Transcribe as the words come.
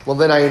Well,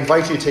 then I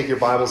invite you to take your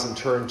Bibles and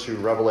turn to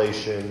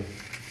Revelation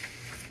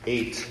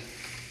 8.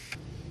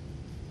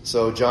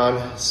 So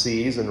John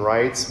sees and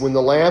writes, "When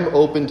the Lamb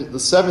opened the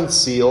seventh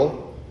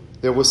seal,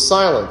 there was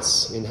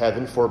silence in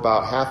heaven for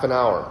about half an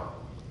hour.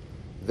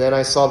 Then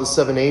I saw the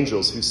seven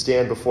angels who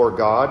stand before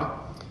God,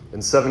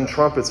 and seven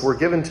trumpets were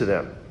given to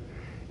them.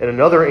 And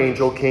another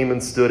angel came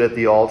and stood at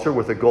the altar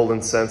with a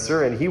golden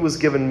censer, and he was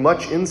given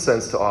much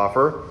incense to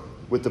offer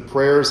with the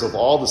prayers of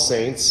all the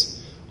saints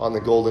on the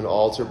golden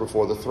altar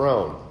before the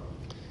throne.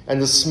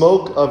 And the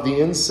smoke of the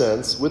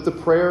incense with the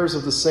prayers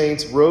of the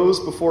saints rose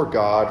before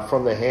God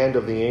from the hand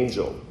of the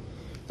angel.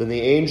 Then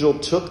the angel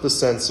took the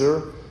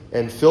censer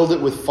and filled it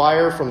with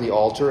fire from the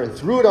altar and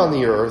threw it on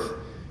the earth,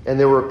 and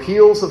there were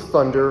peals of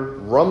thunder,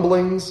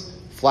 rumblings,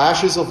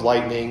 flashes of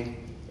lightning,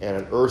 and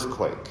an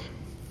earthquake."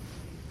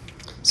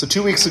 So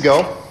 2 weeks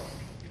ago,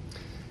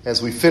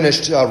 as we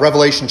finished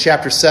Revelation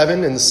chapter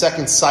 7 in the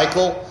second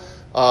cycle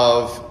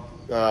of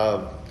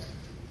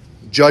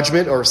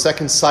judgment, or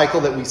second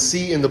cycle that we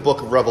see in the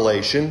book of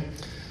Revelation,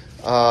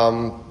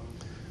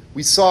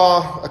 we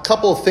saw a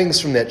couple of things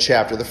from that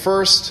chapter. The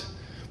first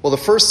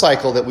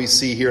cycle that we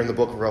see here in the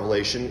book of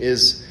Revelation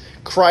is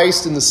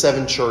Christ in the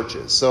seven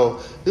churches. So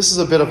this is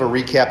a bit of a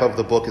recap of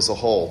the book as a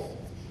whole.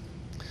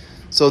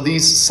 So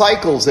these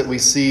cycles that we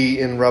see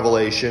in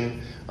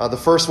Revelation, the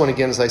first one,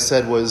 again, as I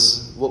said,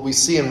 was what we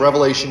see in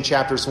Revelation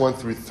chapters 1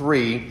 through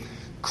 3,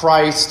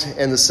 Christ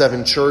and the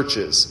seven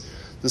churches.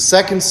 The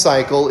second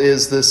cycle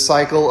is the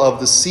cycle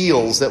of the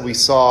seals that we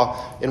saw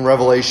in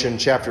Revelation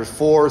chapter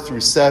 4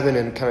 through 7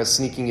 and kind of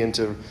sneaking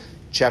into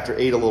chapter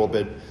 8 a little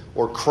bit,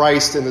 or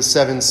Christ and the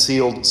seven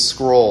sealed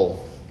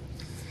scroll.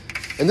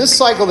 And this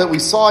cycle that we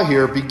saw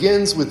here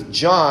begins with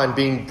John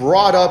being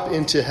brought up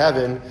into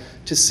heaven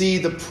to see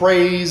the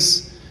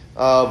praise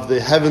of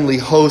the heavenly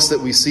host that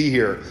we see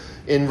here.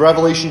 In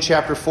Revelation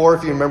chapter 4,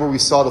 if you remember, we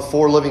saw the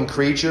four living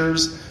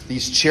creatures,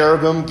 these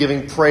cherubim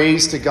giving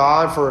praise to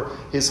God for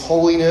his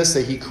holiness,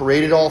 that he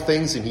created all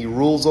things and he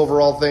rules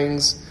over all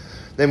things.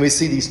 Then we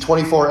see these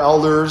 24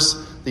 elders,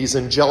 these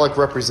angelic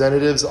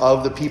representatives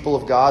of the people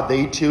of God.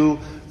 They too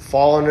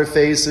fall on their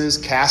faces,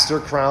 cast their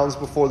crowns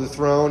before the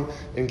throne,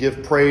 and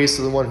give praise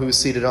to the one who is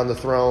seated on the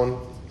throne.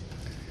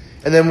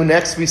 And then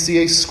next we see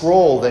a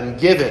scroll then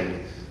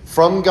given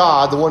from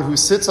God, the one who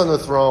sits on the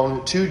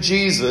throne, to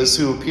Jesus,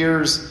 who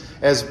appears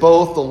as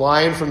both the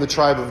Lion from the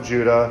tribe of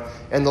Judah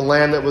and the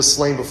Lamb that was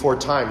slain before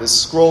time. This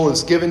scroll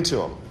is given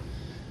to him.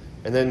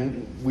 And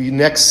then we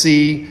next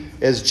see,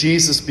 as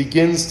Jesus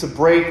begins to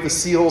break the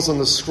seals on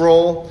the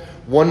scroll,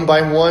 one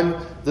by one,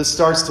 this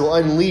starts to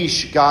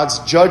unleash God's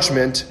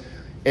judgment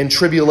and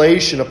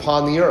tribulation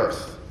upon the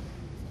earth.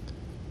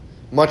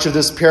 Much of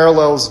this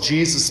parallels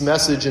Jesus'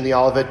 message in the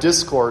Olivet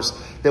Discourse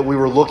that we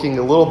were looking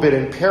a little bit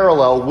in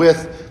parallel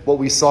with what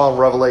we saw in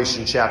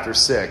Revelation chapter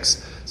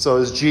 6. So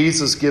as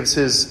Jesus gives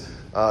his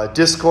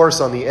discourse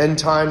on the end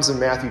times in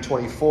Matthew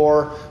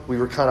 24, we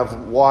were kind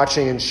of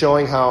watching and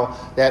showing how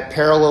that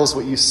parallels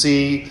what you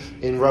see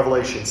in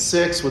Revelation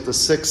 6 with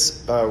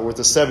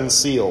the seven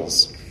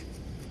seals.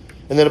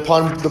 And then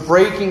upon the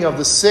breaking of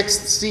the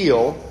sixth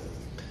seal,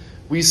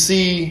 we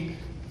see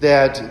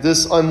that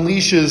this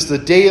unleashes the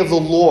day of the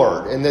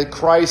Lord, and that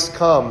Christ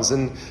comes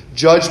and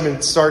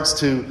judgment starts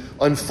to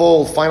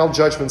unfold. Final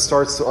judgment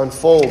starts to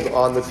unfold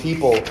on the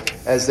people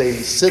as they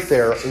sit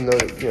there in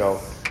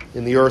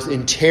the earth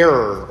in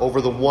terror over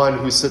the one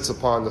who sits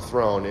upon the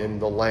throne, in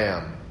the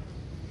Lamb.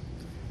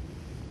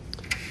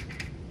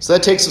 So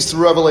that takes us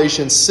through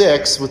Revelation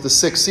 6 with the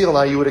sixth seal.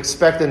 Now you would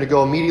expect them to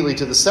go immediately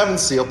to the seventh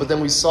seal, but then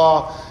we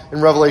saw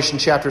in Revelation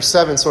chapter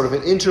 7 sort of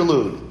an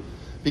interlude,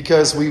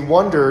 because we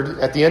wondered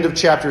at the end of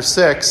chapter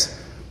 6,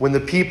 when the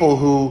people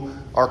who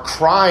are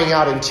crying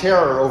out in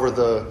terror over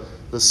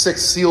the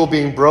sixth seal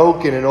being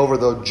broken and over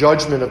the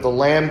judgment of the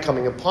Lamb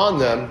coming upon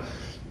them,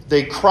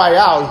 they cry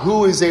out,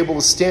 who is able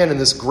to stand in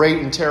this great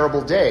and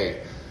terrible day?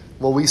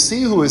 Well, we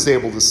see who is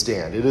able to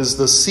stand. It is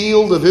the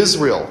sealed of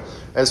Israel,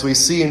 as we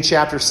see in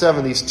chapter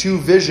 7, these two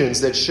visions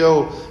that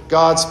show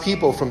God's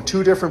people from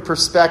two different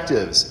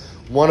perspectives.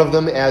 One of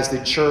them as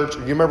the church.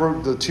 You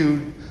remember the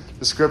two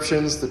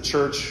descriptions? The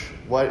church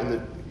what and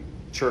the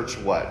church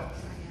what?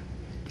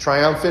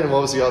 Triumphant, and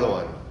what was the other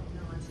one?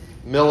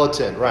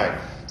 Militant, right.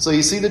 So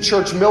you see the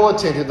church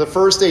militant in the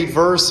first 8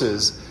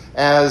 verses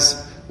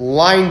as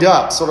lined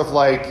up, sort of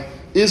like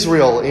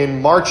Israel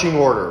in marching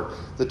order,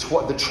 the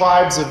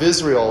tribes of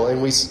Israel,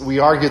 and we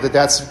argue that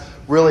that's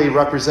really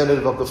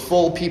representative of the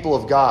full people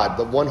of God,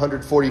 the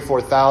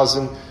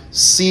 144,000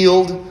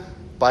 sealed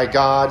by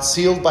God,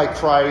 sealed by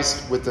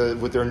Christ, with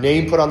their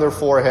name put on their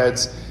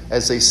foreheads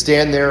as they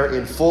stand there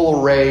in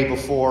full array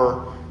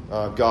before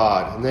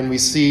God. And then we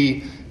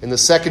see in the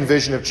second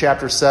vision of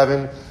chapter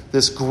 7,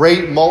 this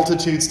great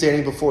multitude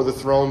standing before the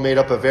throne, made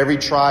up of every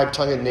tribe,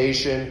 tongue, and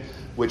nation,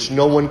 which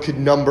no one could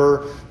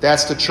number.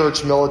 That's the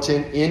church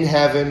militant in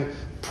heaven,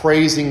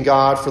 praising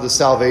God for the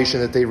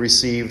salvation that they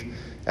received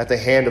at the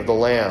hand of the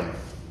Lamb.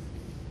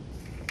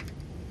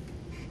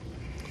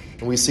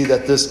 And we see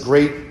that this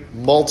great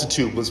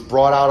multitude was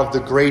brought out of the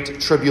great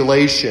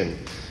tribulation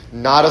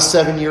Not a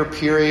 7-year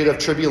period of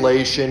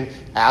tribulation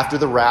after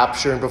the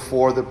rapture and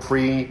before the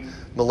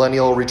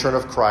pre-millennial return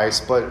of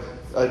Christ, but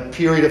a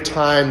period of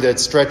time that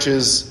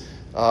stretches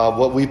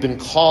what we've been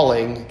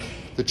calling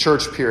the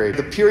church period.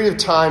 The period of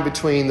time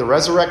between the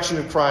resurrection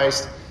of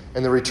Christ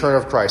and the return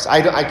of Christ.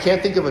 I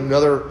can't think of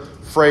another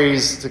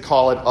phrase to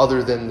call it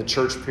other than the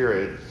church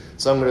period.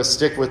 So I'm going to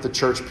stick with the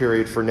church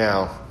period for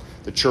now,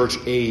 the church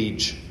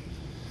age.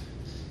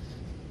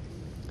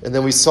 And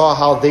then we saw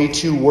how they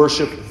too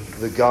worship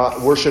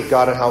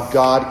God and how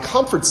God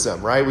comforts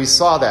them, right? We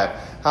saw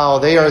that. How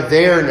they are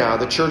there now.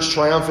 The church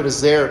triumphant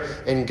is there,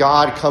 and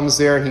God comes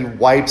there and he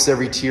wipes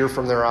every tear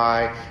from their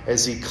eye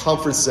as he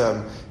comforts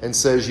them and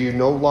says, you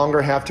no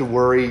longer have to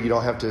worry. You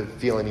don't have to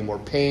feel any more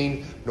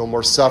pain, no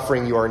more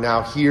suffering. You are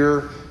now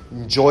here,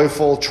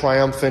 joyful,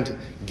 triumphant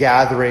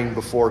gathering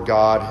before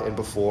God and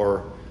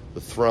before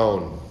the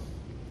throne.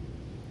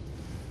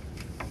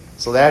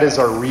 So that is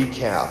our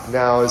recap.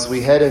 Now, as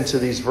we head into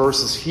these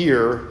verses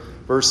here,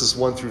 verses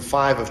 1 through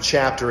 5 of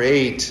chapter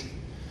 8,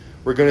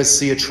 we're going to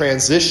see a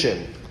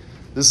transition.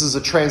 This is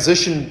a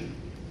transition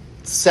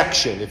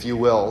section, if you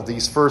will,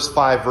 these first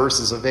 5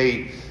 verses of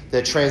 8,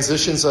 that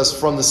transitions us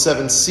from the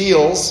 7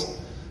 seals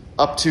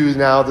up to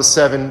now the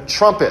 7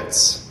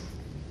 trumpets.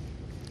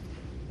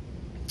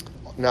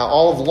 Now,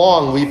 all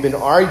along, we've been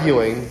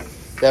arguing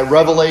that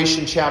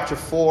Revelation chapter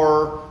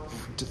 4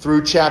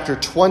 through chapter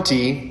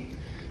 20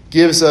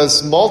 gives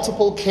us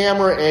multiple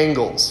camera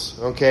angles,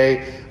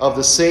 of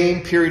the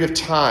same period of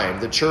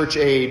time, the church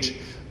age,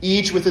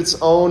 each with its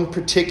own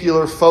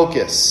particular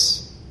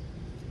focus.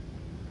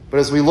 But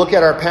as we look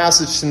at our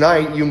passage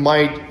tonight, you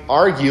might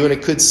argue, and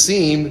it could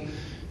seem,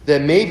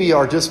 that maybe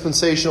our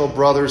dispensational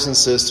brothers and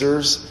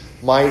sisters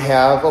might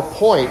have a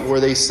point where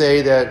they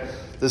say that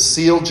the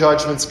seal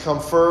judgments come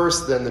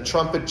first, then the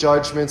trumpet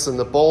judgments and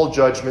the bowl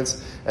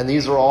judgments, and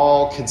these are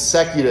all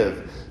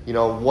consecutive.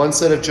 One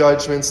set of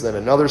judgments, then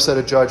another set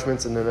of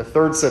judgments, and then a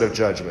third set of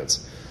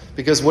judgments.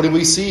 Because what do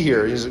we see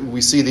here?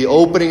 We see the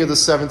opening of the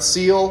 7th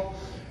seal,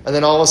 and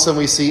then all of a sudden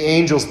we see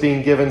angels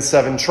being given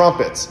 7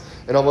 trumpets.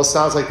 It almost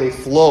sounds like they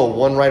flow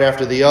one right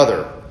after the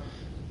other.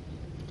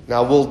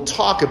 Now we'll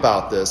talk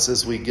about this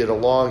as we get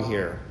along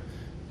here.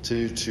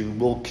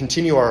 We'll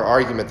continue our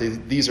argument.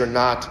 These are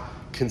not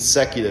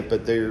consecutive,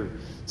 but they're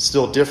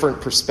still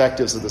different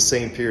perspectives of the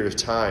same period of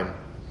time.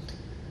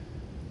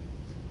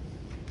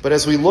 But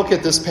as we look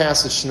at this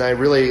passage tonight,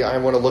 really I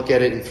want to look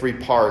at it in 3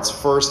 parts.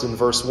 First, in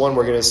verse 1,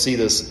 we're going to see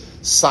this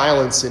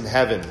silence in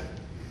heaven.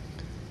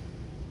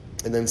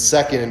 And then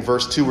second, in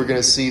verse 2, we're going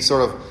to see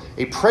sort of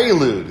a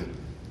prelude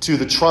to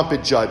the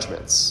trumpet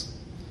judgments.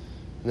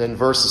 And then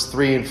verses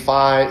 3 and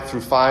 5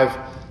 through 5,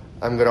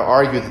 I'm going to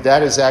argue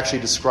that is actually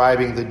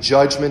describing the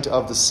judgment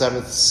of the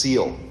 7th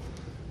seal.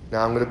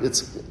 Now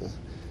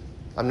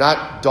I'm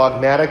not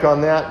dogmatic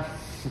on that,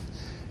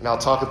 and I'll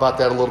talk about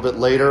that a little bit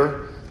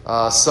later.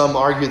 Some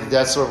argue that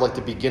that's sort of like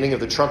the beginning of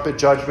the trumpet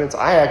judgments.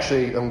 I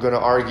actually am going to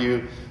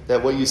argue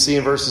that what you see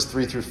in verses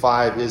 3 through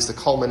 5 is the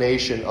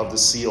culmination of the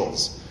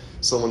seals.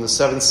 So when the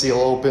 7th seal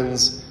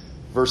opens,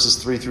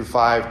 verses 3 through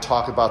 5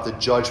 talk about the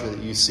judgment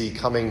that you see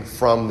coming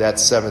from that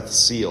 7th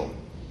seal.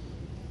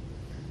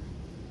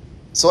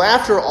 So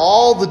after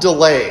all the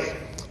delay,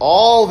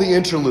 all the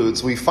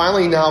interludes, we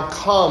finally now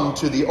come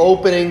to the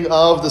opening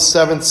of the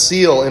 7th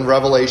seal in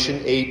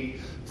Revelation 8,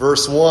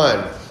 verse 1.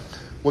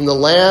 When the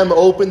Lamb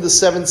opened the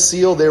 7th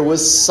seal, there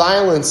was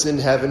silence in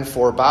heaven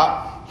for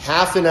about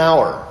half an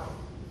hour.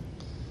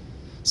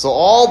 So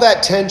all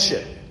that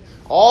tension,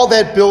 all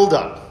that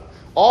buildup,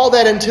 all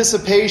that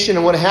anticipation,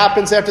 and what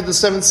happens after the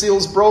 7th seal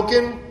is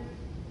broken?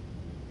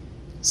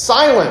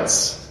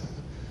 Silence.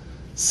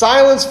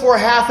 Silence for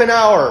half an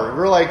hour.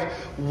 We're like,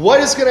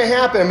 what is going to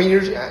happen?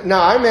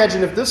 Now I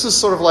imagine if this is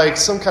sort of like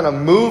some kind of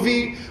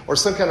movie or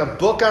some kind of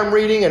book I'm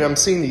reading, and I'm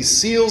seeing these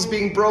seals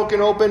being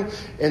broken open,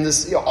 and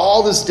this,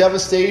 all this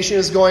devastation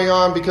is going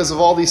on because of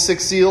all these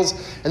 6 seals,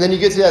 and then you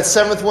get to that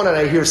 7th one, and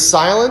I hear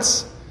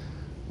silence.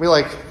 We're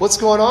like, what's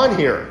going on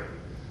here?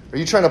 Are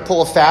you trying to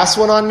pull a fast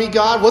one on me,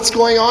 God? What's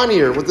going on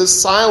here with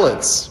this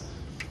silence?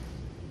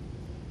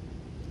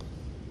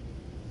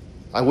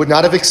 I would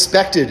not have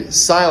expected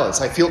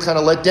silence. I feel kind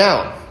of let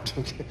down.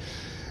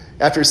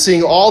 After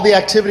seeing all the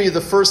activity of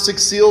the first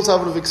 6 seals, I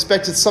would have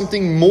expected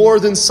something more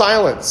than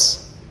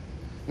silence.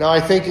 Now, I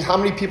think, how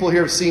many people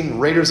here have seen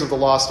Raiders of the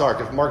Lost Ark?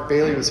 If Mark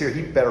Bailey was here,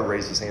 he'd better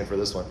raise his hand for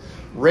this one.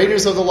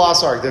 Raiders of the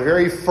Lost Ark, the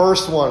very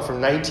first one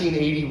from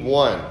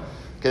 1981.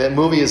 Okay, that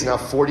movie is now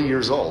 40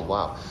 years old.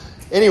 Wow.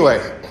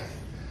 Anyway,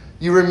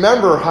 you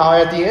remember how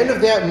at the end of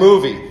that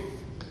movie,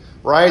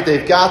 right,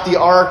 they've got the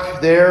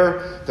Ark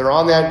there. They're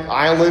on that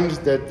island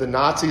that the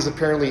Nazis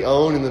apparently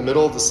own in the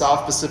middle of the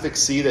South Pacific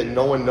Sea that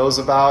no one knows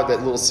about, that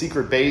little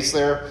secret base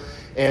there.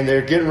 And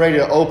they're getting ready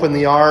to open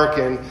the Ark,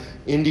 and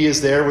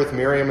India's there with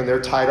Miriam, and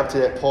they're tied up to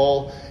that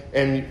pole.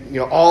 And,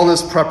 all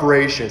this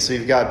preparation. So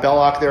you've got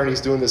Belloc there, and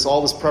he's doing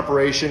all this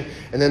preparation.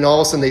 And then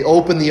all of a sudden they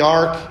open the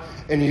Ark,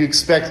 and you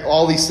expect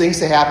all these things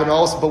to happen.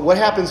 But what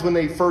happens when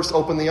they first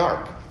open the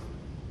Ark?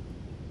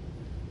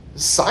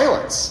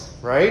 Silence,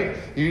 right?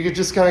 You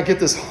just kind of get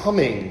this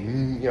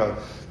humming.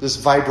 this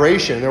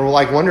vibration. And they were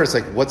like wondering, it's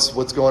like,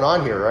 what's going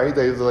on here, right?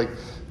 They're like,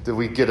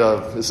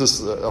 is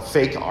this a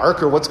fake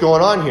ark or what's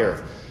going on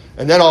here?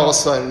 And then all of a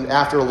sudden,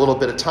 after a little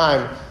bit of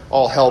time,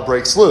 all hell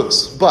breaks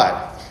loose.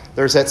 But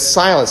there's that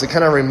silence. It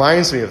kind of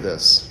reminds me of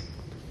this.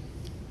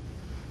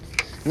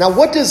 Now,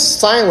 what does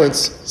silence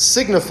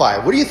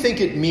signify? What do you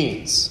think it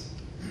means?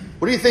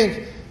 What do you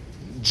think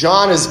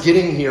John is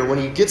getting here when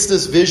he gets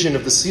this vision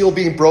of the seal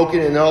being broken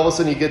and then all of a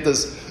sudden you get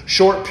this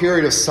short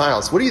period of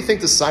silence? What do you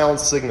think the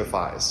silence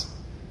signifies?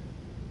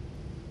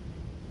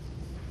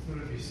 Would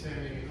it be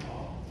standing in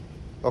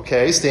awe?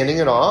 Okay, standing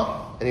in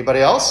awe. Anybody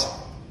else?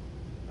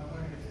 I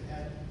wondered if it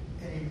had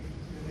any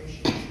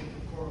relationship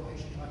or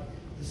correlation, like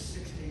the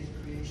 6 days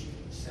of creation,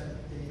 the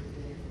seventh day,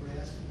 the day of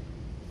rest.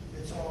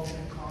 It's all been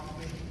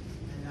accomplished,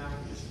 and now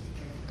we just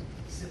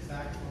can sit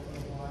back for a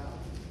little while.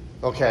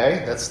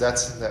 Okay,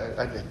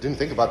 I didn't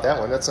think about that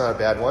one. That's not a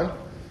bad one.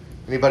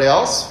 Anybody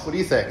else? What do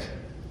you think?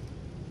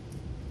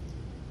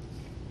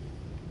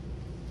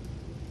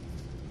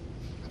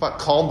 How about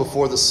calm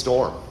before the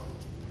storm?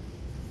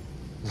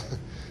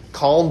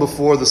 Calm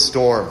before the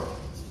storm.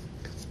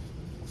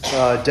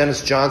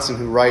 Dennis Johnson,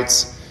 who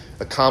writes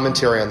a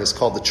commentary on this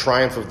called The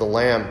Triumph of the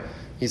Lamb,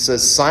 he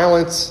says,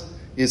 silence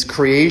is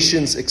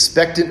creation's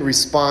expectant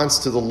response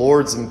to the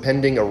Lord's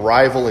impending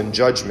arrival and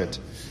judgment.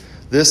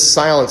 This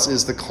silence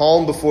is the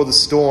calm before the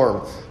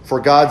storm. For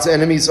God's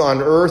enemies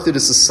on earth, it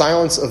is the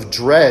silence of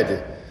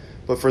dread.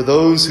 But for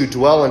those who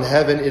dwell in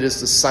heaven, it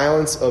is the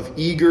silence of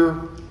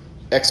eager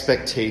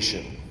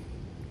expectation.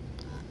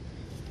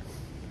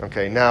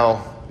 Okay,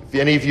 now, if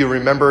any of you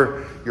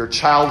remember your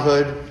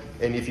childhood,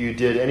 and if you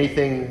did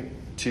anything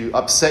to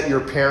upset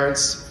your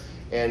parents,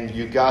 and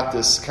you got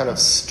this kind of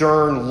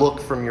stern look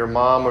from your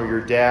mom or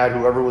your dad,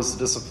 whoever was the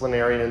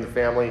disciplinarian in the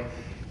family,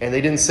 and they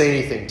didn't say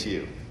anything to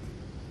you.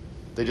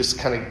 They just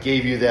kind of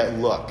gave you that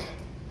look.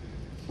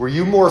 Were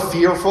you more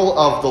fearful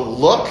of the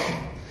look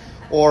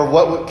or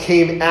what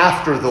came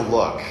after the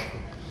look?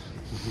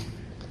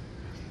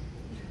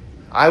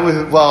 I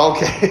would, well,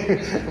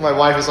 okay. My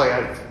wife is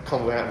like,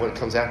 what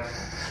comes after.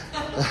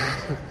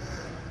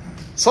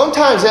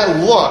 Sometimes that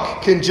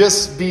look can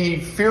just be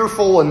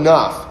fearful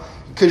enough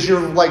because you're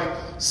like,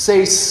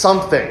 say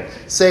something,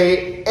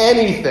 say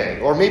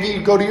anything, or maybe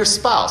you go to your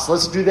spouse.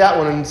 Let's do that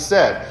one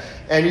instead.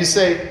 And you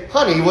say,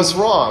 honey, what's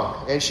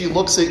wrong? And she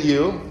looks at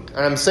you, and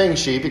I'm saying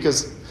she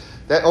because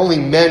that only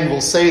men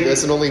will say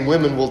this and only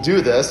women will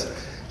do this.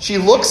 She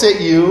looks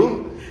at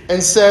you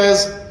and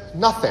says,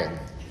 nothing.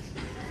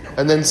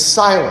 And then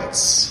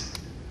silence.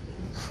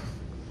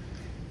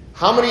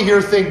 How many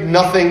here think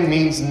nothing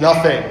means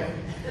nothing?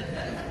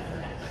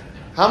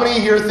 How many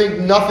here think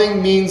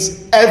nothing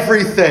means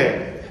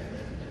everything?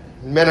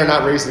 Men are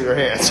not raising their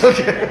hands,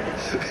 okay?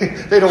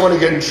 They don't want to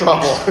get in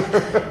trouble.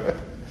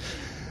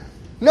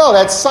 No,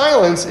 that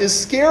silence is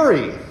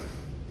scary.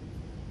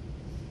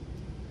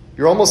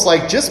 You're almost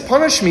like, just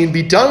punish me and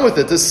be done with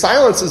it. This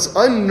silence is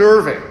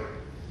unnerving.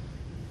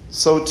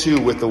 So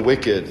too with the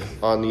wicked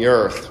on the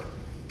earth.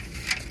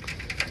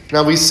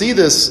 Now we see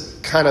this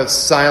kind of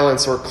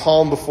silence or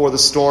calm before the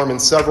storm in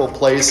several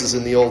places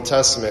in the Old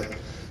Testament.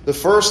 The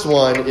first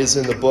one is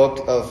in the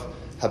book of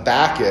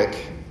Habakkuk,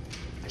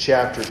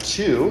 chapter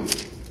 2.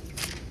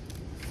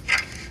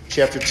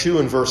 Chapter 2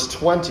 and verse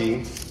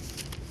 20.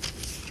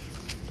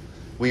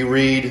 We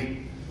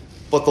read,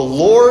 but the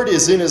Lord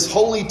is in his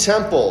holy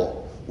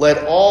temple.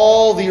 Let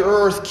all the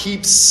earth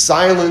keep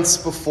silence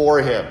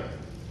before him.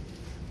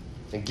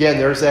 Again,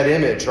 there's that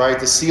image, right?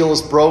 The seal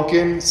is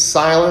broken,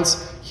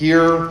 silence.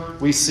 Here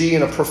we see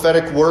in a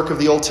prophetic work of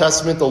the Old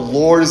Testament, the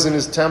Lord is in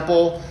his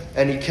temple,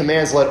 and he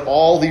commands, let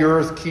all the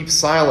earth keep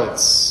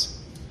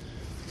silence.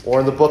 Or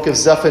in the book of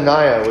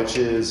Zephaniah, which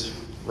is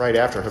right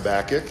after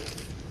Habakkuk,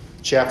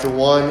 chapter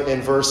 1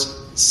 and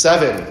verse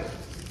 7.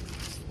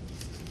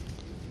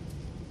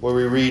 Where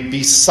we read,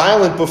 be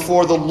silent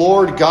before the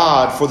Lord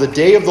God, for the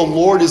day of the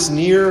Lord is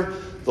near.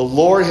 The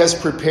Lord has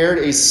prepared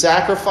a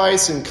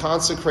sacrifice and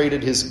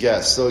consecrated his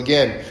guests. So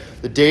again,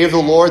 the day of the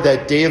Lord,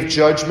 that day of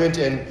judgment,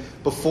 and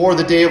before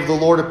the day of the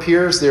Lord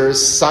appears, there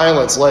is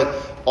silence. Let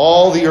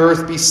all the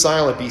earth be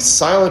silent. Be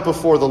silent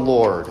before the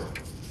Lord.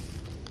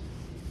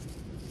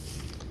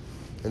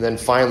 And then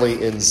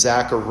finally in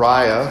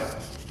Zechariah,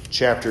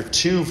 chapter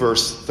 2,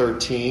 verse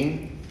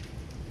 13,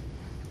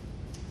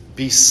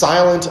 be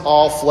silent,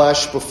 all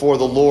flesh, before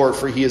the Lord,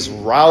 for he has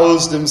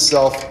roused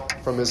himself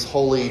from his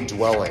holy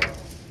dwelling.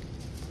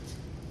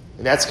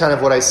 And that's kind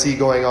of what I see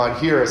going on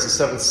here as the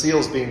seventh seal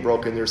is being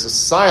broken. There's a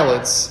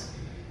silence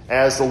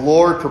as the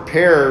Lord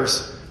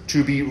prepares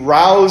to be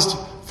roused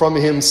from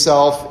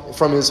himself,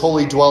 from his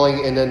holy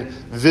dwelling, and then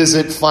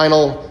visit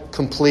final,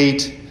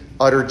 complete,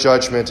 utter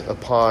judgment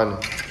upon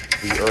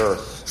the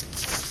earth.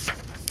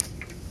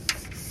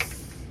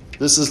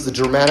 This is the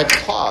dramatic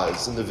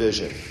pause in the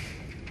vision.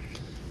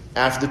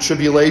 After the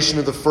tribulation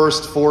of the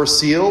first four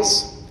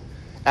seals,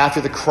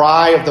 after the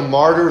cry of the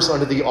martyrs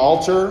under the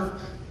altar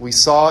we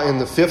saw in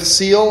the fifth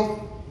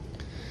seal,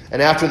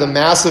 and after the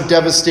massive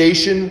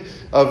devastation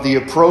of the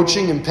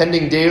approaching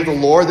impending day of the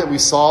Lord that we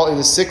saw in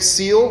the sixth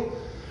seal,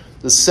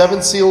 The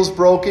seventh seal is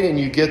broken, and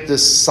you get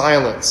this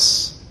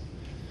silence.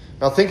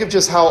 Now think of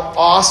just how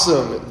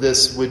awesome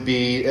this would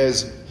be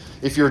as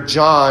if you're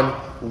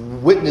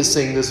John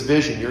witnessing this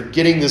vision. You're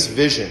getting this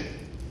vision.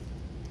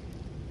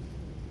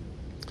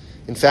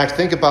 In fact,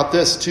 think about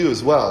this too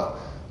as well.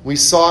 We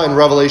saw in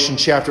Revelation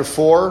chapter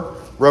 4,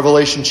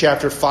 Revelation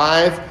chapter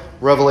 5,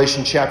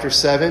 Revelation chapter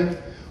 7.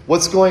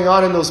 What's going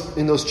on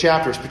in those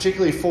chapters,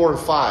 particularly 4 and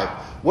 5?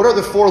 What are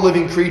the four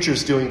living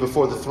creatures doing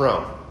before the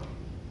throne?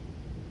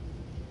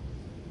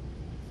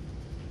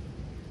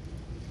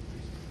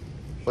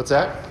 What's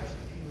that?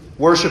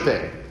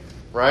 Worshiping,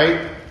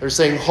 right? They're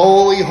saying,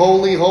 holy,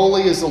 holy,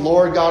 holy is the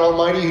Lord God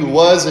Almighty who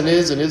was and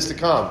is to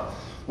come.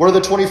 What are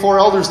the 24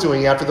 elders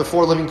doing after the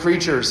four living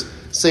creatures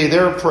say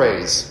their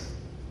praise?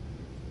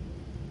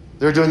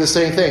 They're doing the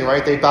same thing,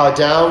 right? They bow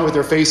down with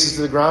their faces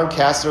to the ground,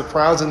 cast their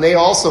crowns, and they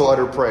also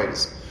utter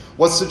praise.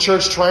 What's the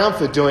church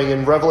triumphant doing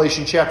in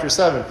Revelation chapter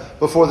 7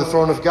 before the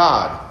throne of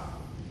God?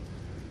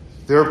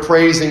 They're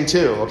praising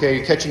too. Okay,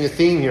 you're catching a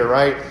theme here,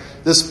 right?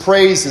 This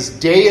praise is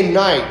day and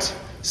night,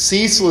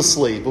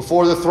 ceaselessly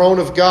before the throne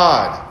of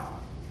God,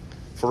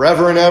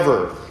 forever and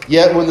ever.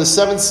 Yet when the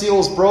seventh seal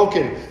is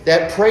broken,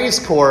 that praise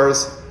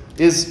chorus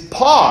is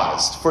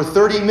paused for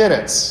 30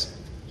 minutes.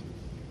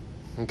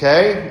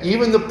 Okay?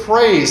 Even the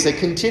praise that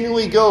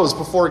continually goes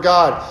before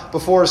God,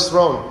 before his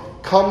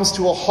throne, comes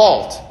to a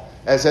halt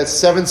as that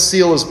seventh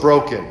seal is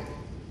broken.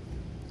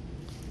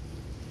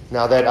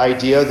 Now that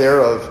idea there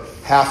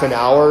of half an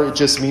hour, it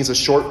just means a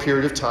short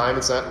period of time.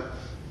 It's not,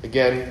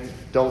 again,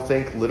 don't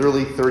think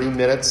literally 30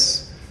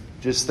 minutes.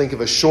 Just think of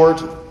a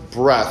short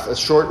breath, a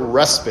short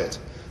respite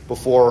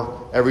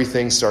before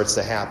everything starts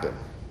to happen.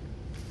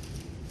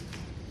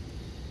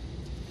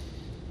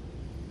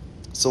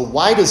 So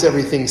why does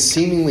everything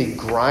seemingly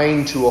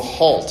grind to a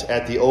halt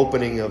at the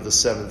opening of the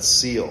seventh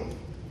seal?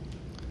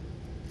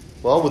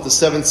 Well, with the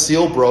seventh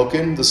seal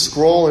broken, the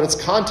scroll and its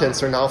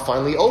contents are now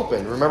finally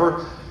open.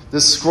 Remember,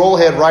 this scroll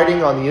had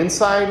writing on the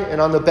inside and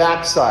on the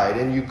back side,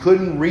 and you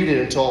couldn't read it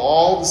until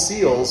all the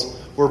seals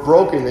were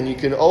broken. Then you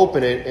can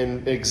open it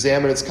and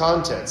examine its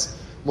contents.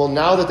 Well,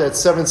 now that that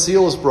seventh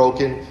seal is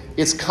broken,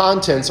 its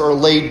contents are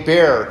laid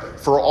bare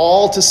for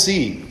all to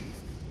see.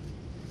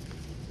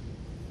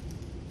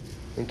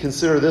 And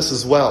consider this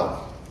as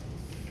well.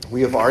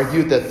 We have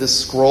argued that this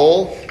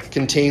scroll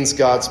contains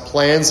God's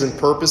plans and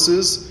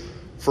purposes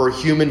for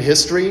human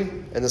history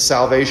and the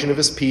salvation of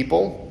his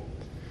people.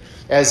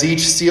 As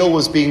each seal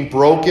was being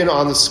broken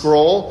on the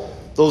scroll,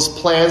 those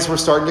plans were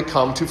starting to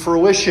come to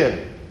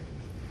fruition.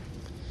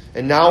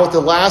 And now with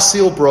the last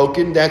seal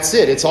broken, that's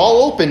it. It's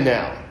all open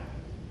now.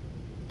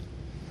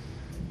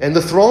 And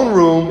the throne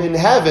room in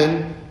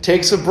heaven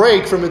takes a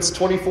break from its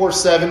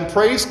 24/7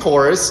 praise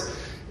chorus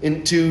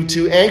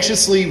to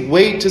anxiously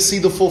wait to see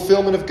the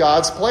fulfillment of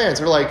God's plans.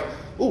 They're like,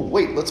 oh,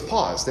 wait, let's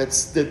pause.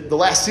 That's the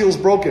last seal's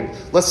broken.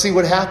 Let's see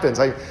what happens.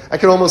 I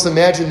can almost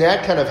imagine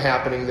that kind of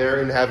happening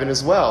there in heaven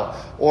as well.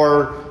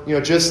 Or,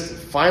 just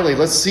finally,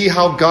 let's see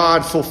how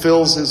God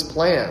fulfills his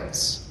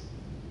plans.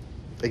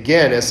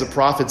 Again, as the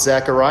prophet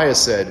Zechariah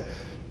said,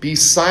 be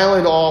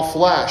silent, all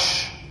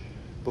flesh,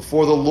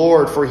 before the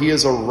Lord, for he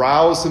has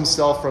aroused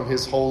himself from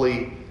his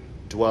holy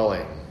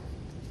dwelling.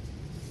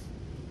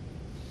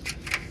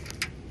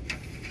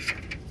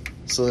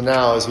 So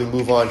now, as we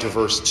move on to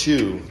verse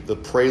 2, the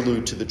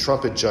prelude to the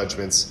trumpet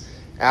judgments,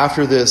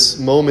 after this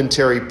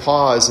momentary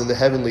pause in the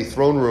heavenly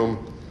throne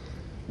room,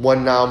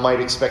 one now might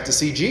expect to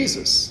see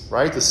Jesus,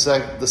 right? The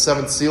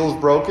seventh seal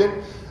is broken.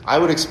 I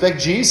would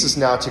expect Jesus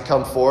now to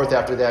come forth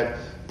after that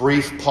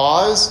brief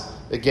pause.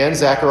 Again,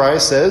 Zechariah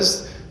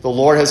says, the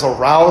Lord has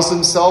aroused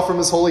himself from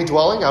his holy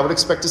dwelling. I would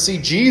expect to see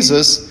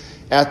Jesus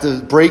at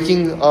the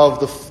breaking of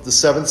the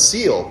seventh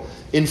seal,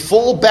 in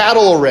full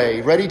battle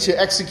array, ready to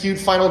execute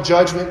final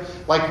judgment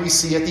like we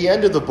see at the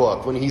end of the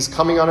book, when he's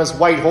coming on his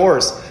white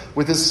horse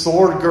with his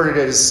sword girded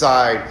at his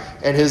side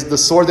and the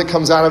sword that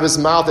comes out of his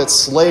mouth that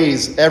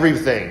slays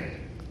everything.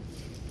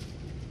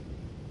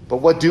 But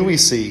what do we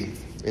see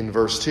in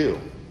verse 2?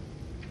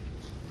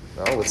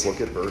 Well, let's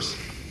look at verse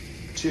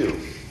 2.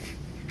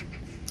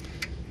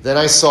 Then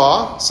I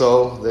saw,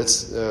 so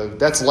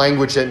that's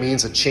language that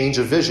means a change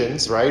of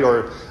visions, right?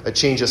 Or a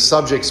change of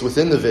subjects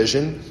within the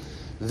vision.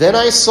 Then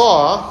I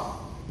saw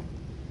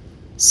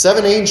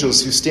 7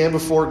 angels who stand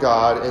before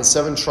God, and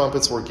 7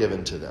 trumpets were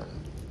given to them.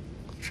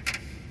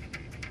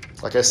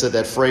 Like I said,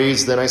 that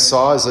phrase, then I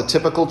saw, is a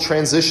typical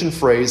transition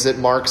phrase that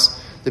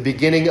marks the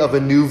beginning of a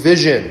new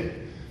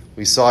vision.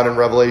 We saw it in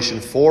Revelation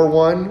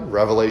 4:1,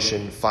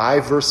 Revelation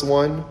 5 verse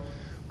 1,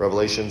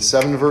 Revelation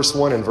 7 verse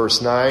 1, and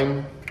verse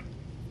 9.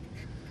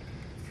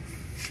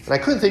 And I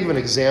couldn't think of an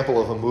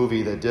example of a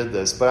movie that did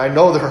this, but I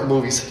know there are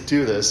movies that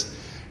do this.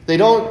 They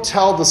don't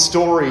tell the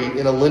story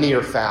in a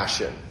linear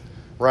fashion,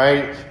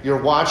 right?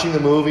 You're watching the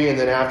movie, and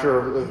then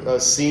after a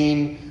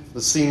scene,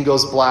 the scene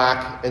goes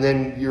black, and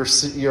then you're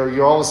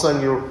all of a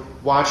sudden you're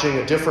watching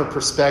a different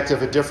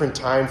perspective, a different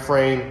time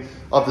frame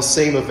of the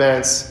same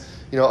events.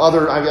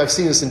 I've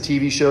seen this in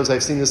TV shows,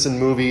 I've seen this in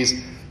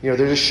movies. They're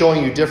just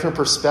showing you different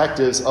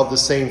perspectives of the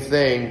same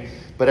thing,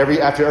 but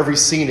after every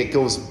scene it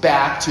goes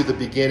back to the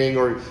beginning,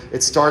 or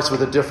it starts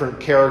with a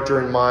different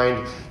character in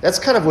mind. That's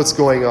kind of what's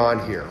going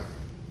on here.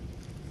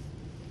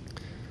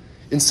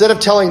 Instead of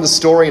telling the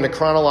story in a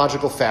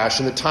chronological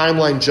fashion, the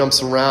timeline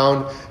jumps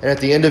around, and at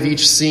the end of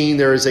each scene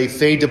there is a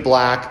fade to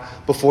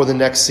black before the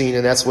next scene,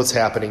 and that's what's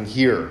happening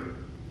here.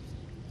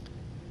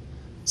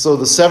 So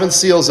the seventh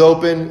seal is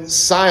open,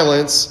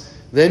 silence.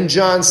 Then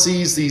John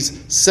sees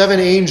these 7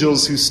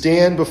 angels who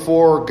stand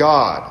before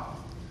God.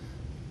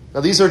 Now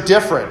these are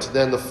different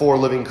than the 4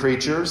 living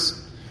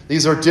creatures.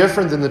 These are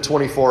different than the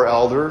 24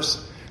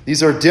 elders.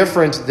 These are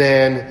different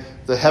than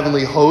the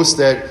heavenly host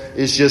that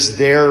is just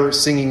there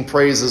singing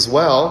praise as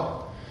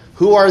well.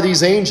 Who are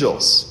these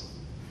angels?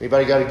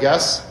 Anybody got a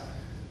guess?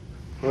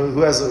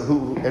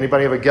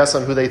 Anybody have a guess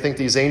on who they think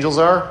these angels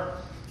are?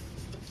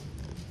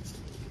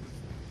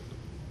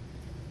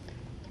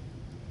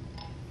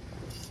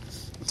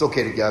 It's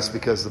okay to guess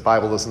because the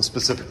Bible doesn't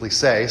specifically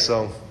say,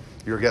 so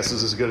your guess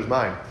is as good as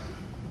mine.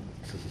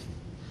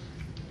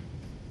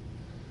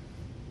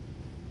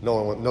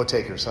 No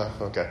takers, huh?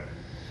 Okay.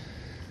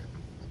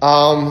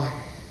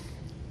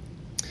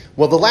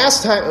 Well, the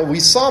last time we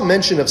saw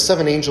mention of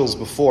 7 angels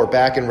before,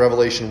 back in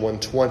Revelation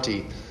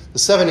 1:20. The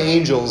 7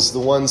 angels, the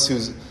ones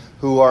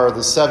who are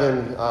the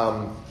 7.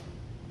 I'm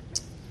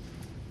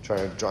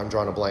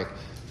drawing a blank.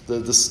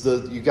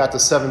 You got the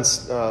seven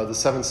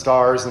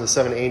stars and the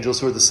 7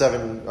 angels who are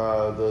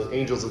the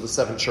angels of the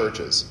 7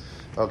 churches.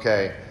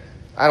 Okay,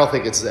 I don't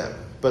think it's them,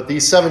 but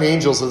these 7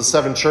 angels of the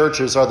 7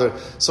 churches are the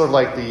sort of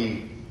like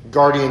the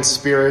guardian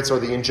spirits or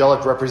the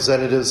angelic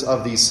representatives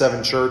of these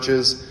 7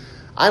 churches.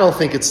 I don't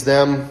think it's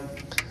them.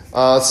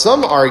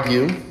 Some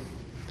argue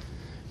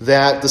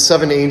that the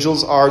 7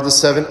 angels are the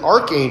 7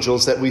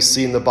 archangels that we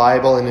see in the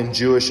Bible and in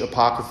Jewish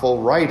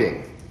apocryphal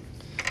writing.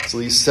 So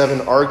these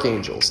 7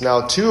 archangels.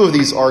 Now, 2 of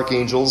these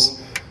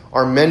archangels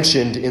are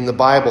mentioned in the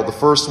Bible. The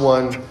first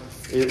one,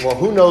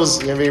 who knows?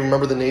 Anybody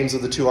remember the names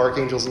of the 2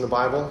 archangels in the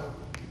Bible?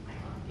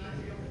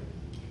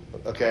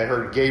 Okay, I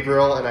heard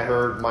Gabriel and I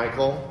heard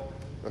Michael.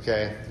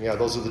 Okay, yeah,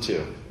 those are the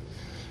 2.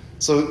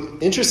 So,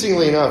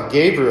 interestingly enough,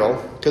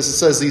 Gabriel, because it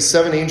says these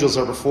 7 angels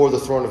are before the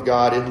throne of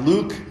God, in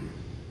Luke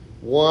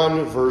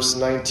 1, verse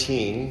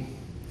 19,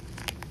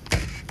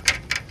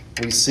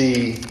 we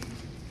see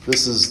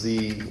this is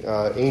the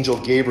angel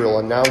Gabriel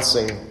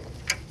announcing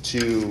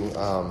to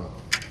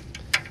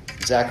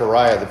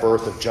Zechariah the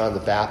birth of John the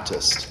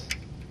Baptist.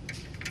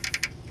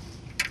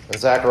 And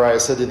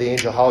Zechariah said to the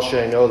angel, "How shall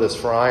I know this?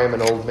 For I am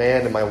an old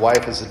man, and my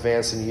wife is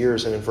advanced in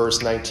years." And in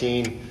verse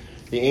 19,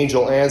 the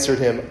angel answered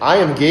him, "I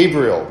am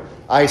Gabriel.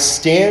 I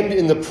stand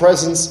in the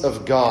presence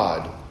of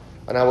God,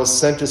 and I was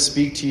sent to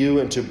speak to you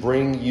and to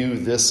bring you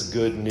this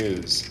good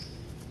news."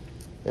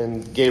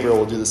 And Gabriel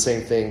will do the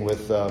same thing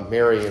with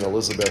Mary and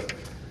Elizabeth.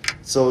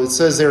 So it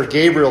says there,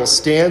 Gabriel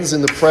stands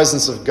in the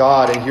presence of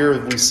God, and here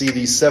we see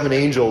these 7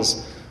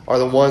 angels are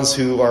the ones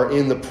who are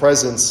in the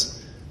presence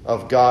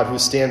of God, who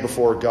stand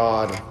before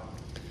God.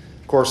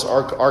 Of course,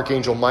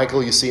 Archangel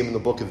Michael, you see him in the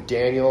book of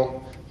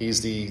Daniel.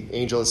 He's the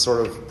angel that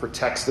sort of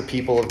protects the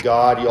people of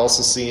God. You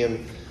also see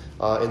him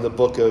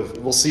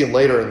we'll see him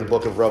later in the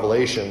book of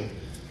Revelation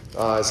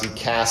as he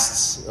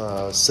casts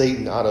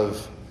Satan out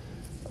of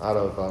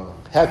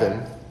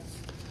heaven.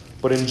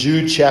 But in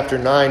Jude chapter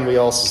 9, we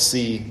also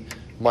see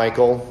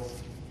Michael.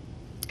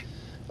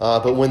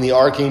 But when the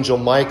archangel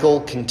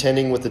Michael,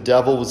 contending with the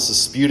devil, was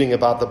disputing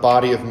about the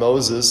body of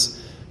Moses,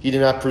 he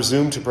did not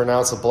presume to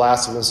pronounce a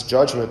blasphemous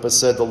judgment, but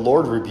said, "The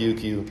Lord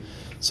rebuke you."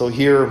 So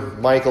here,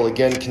 Michael,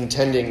 again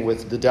contending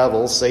with the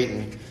devil,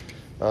 Satan,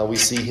 we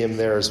see him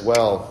there as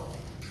well.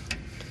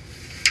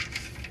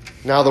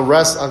 Now the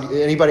rest,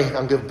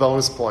 I'll give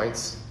bonus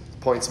points.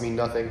 Points mean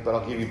nothing, but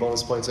I'll give you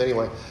bonus points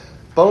anyway.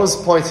 Bonus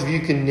points if you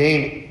can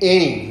name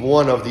any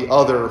one of the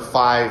other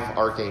 5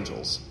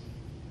 archangels.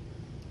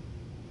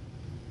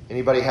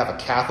 Anybody have a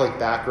Catholic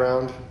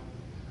background?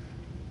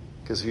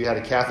 Because if you had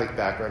a Catholic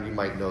background, you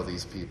might know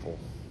these people.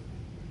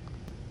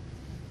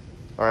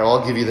 All right, well,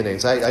 I'll give you the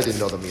names. I didn't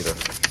know them either.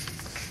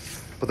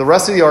 But the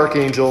rest of the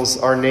archangels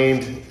are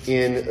named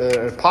in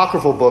an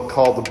apocryphal book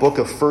called the Book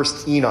of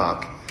First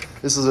Enoch.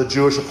 This is a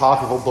Jewish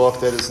apocryphal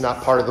book that is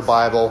not part of the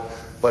Bible,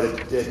 but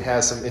it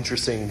has some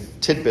interesting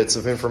tidbits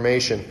of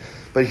information.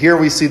 But here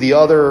we see the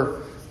other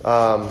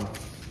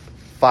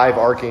 5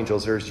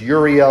 archangels. There's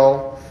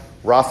Uriel,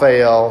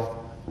 Raphael,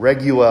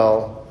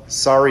 Reguel,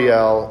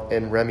 Sariel,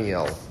 and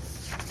Remiel.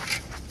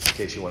 In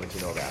case you wanted to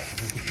know that.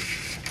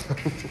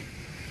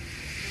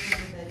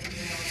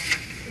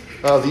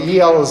 The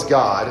El is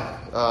God.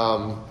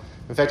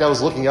 In fact, I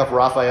was looking up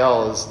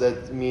Raphael.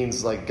 That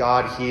means like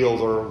God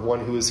healed, or one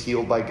who is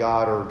healed by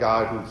God, or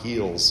God who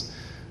heals.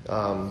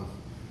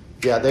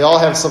 They all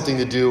have something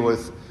to do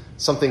with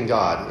something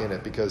God in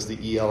it, because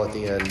the El at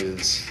the end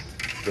is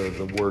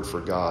the word for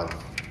God.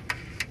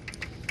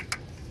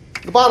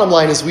 The bottom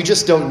line is we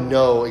just don't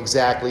know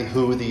exactly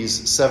who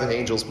these 7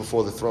 angels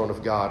before the throne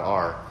of God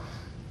are.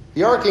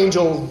 The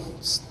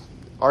archangel's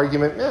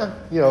argument,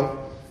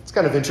 it's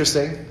kind of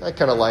interesting. I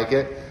kind of like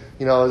it.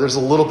 There's a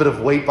little bit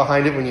of weight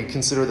behind it when you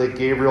consider that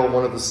Gabriel,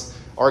 one of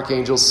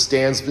archangel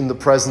stands in the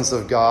presence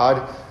of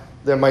God.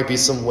 There might be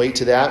some weight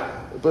to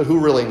that, but who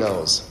really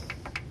knows?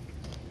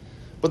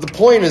 But the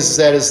point is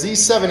that as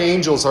these 7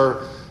 angels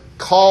are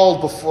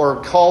called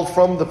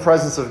from the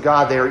presence of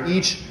God, they are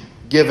each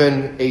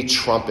given a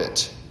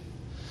trumpet.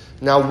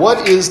 Now,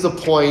 what is the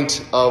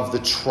point of the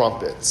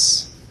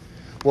trumpets?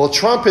 Well,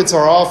 trumpets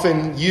are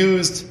often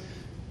used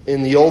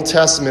in the Old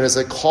Testament as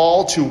a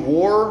call to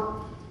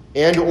war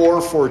and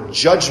or for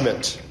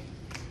judgment.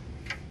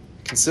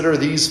 Consider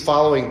these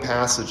following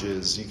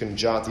passages. You can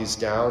jot these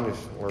down,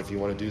 or if you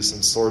want to do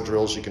some sword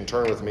drills, you can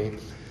turn with me.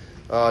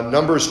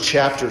 Numbers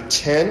chapter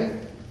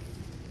 10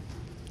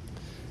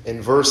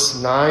 and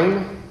verse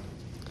 9.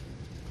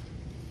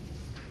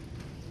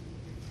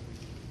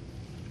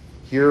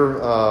 Here,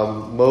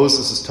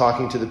 Moses is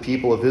talking to the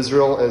people of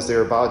Israel as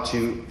they're about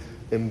to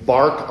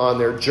embark on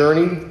their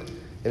journey.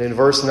 And in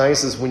verse 9 it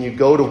says, when you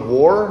go to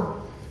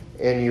war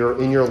and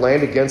you're in your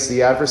land against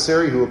the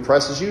adversary who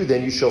oppresses you,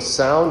 then you shall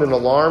sound an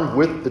alarm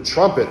with the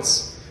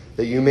trumpets,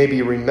 that you may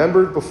be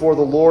remembered before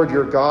the Lord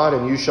your God,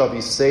 and you shall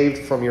be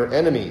saved from your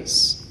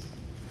enemies.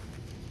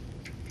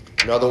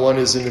 Another one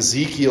is in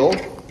Ezekiel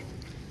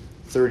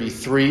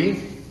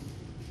 33.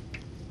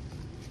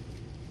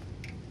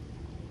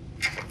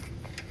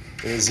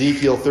 In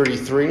Ezekiel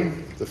 33,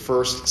 the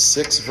first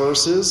 6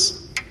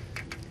 verses,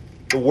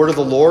 the word of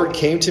the Lord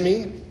came to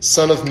me,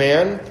 Son of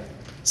man,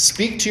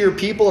 speak to your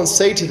people and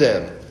say to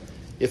them,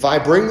 if I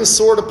bring the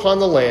sword upon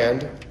the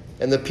land,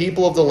 and the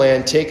people of the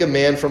land take a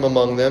man from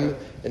among them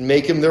and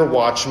make him their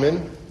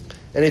watchman,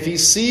 and if he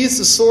sees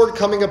the sword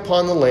coming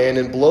upon the land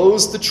and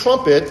blows the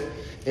trumpet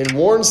and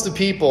warns the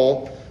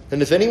people,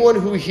 then if anyone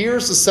who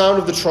hears the sound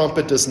of the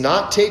trumpet does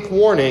not take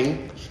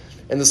warning,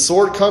 and the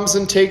sword comes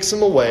and takes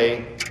him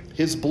away,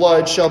 his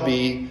blood shall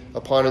be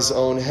upon his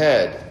own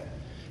head.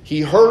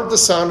 He heard the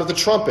sound of the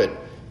trumpet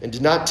and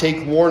did not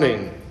take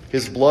warning.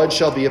 His blood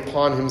shall be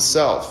upon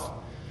himself.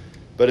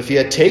 But if he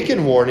had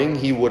taken warning,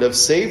 he would have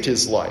saved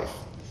his life.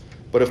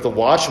 But if the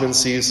watchman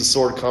sees the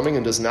sword coming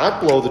and does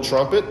not blow the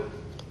trumpet,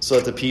 so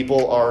that the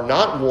people are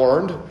not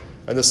warned,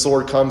 and the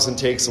sword comes and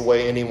takes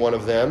away any one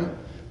of them,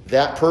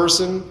 that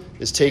person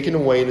is taken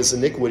away in his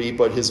iniquity,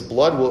 but his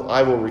blood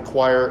I will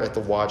require at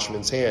the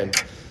watchman's hand.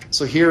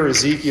 So here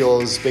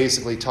Ezekiel is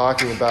basically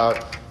talking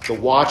about the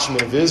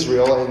watchmen of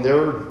Israel and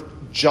their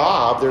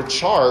job, their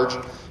charge,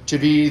 to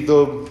be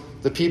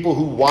the people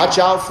who watch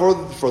out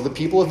for the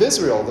people of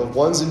Israel, the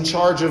ones in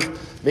charge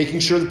of making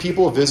sure the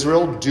people of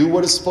Israel do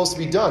what is supposed to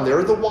be done.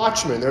 They're the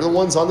watchmen. They're the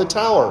ones on the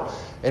tower.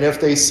 And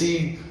if they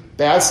see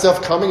bad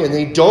stuff coming and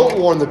they don't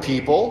warn the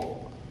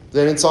people,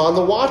 then it's on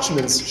the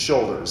watchman's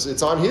shoulders.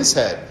 It's on his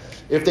head.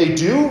 If they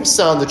do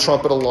sound the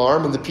trumpet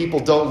alarm and the people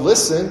don't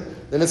listen,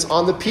 then it's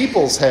on the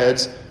people's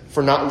heads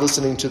for not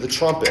listening to the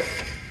trumpet.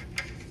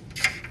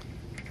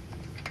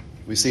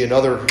 We see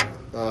another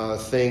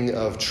thing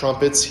of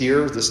trumpets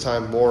here, this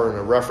time more in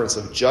a reference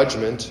of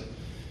judgment,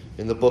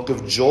 in the book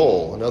of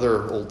Joel,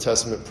 another Old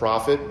Testament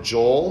prophet,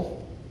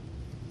 Joel,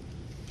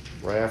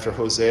 right after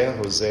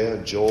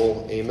Hosea,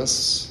 Joel,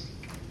 Amos.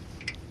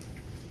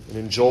 And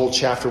in Joel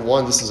chapter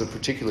 1, this is a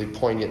particularly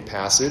poignant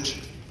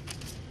passage,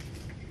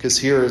 because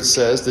here it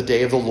says, the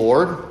day of the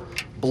Lord,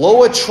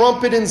 blow a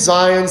trumpet in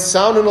Zion,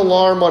 sound an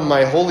alarm on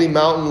my holy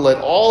mountain, let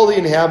all the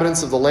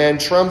inhabitants of the land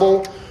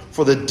tremble,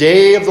 for the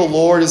day of the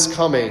Lord is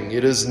coming,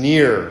 it is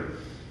near.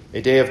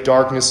 A day of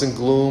darkness and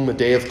gloom, a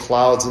day of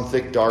clouds and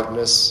thick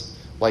darkness.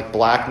 Like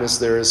blackness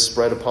there is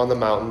spread upon the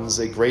mountains,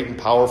 a great and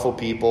powerful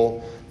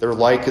people. Their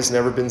like has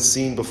never been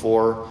seen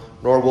before,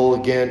 nor will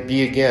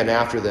be again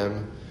after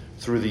them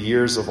through the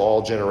years of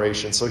all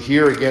generations. So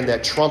here again,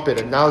 that trumpet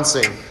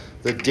announcing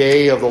the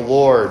day of the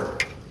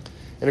Lord.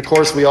 And of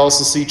course, we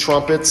also see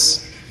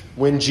trumpets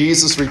when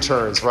Jesus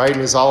returns, right? In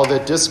his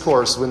Olivet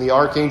Discourse, when the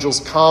archangels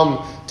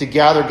come to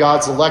gather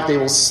God's elect, they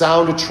will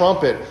sound a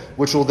trumpet,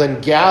 which will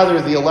then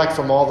gather the elect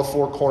from all the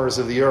 4 corners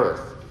of the earth.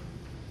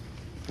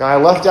 Now, I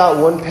left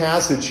out one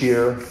passage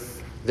here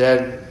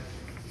that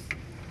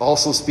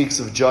also speaks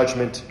of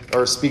judgment,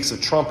 or speaks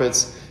of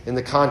trumpets in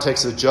the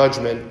context of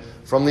judgment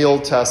from the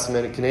Old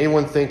Testament. Can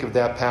anyone think of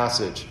that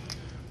passage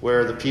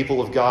where the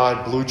people of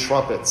God blew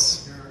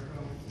trumpets?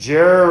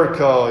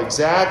 Jericho,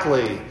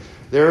 exactly.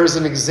 There is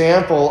an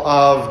example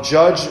of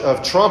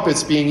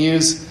trumpets being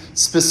used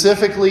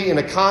specifically in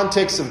a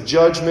context of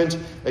judgment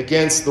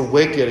against the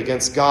wicked,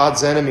 against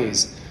God's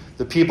enemies.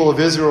 The people of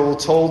Israel were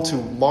told to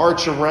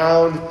march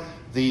around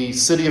the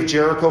city of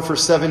Jericho for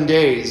 7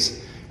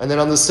 days. And then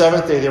on the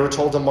 7th day, they were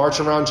told to march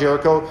around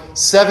Jericho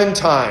 7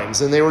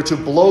 times. And they were to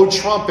blow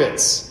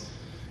trumpets.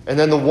 And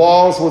then the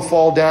walls would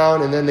fall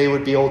down, and then they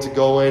would be able to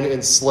go in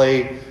and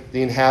slay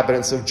the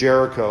inhabitants of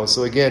Jericho.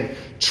 So again,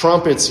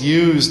 trumpets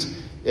used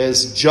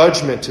as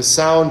judgment, to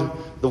sound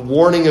the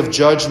warning of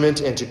judgment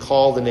and to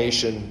call the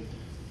nation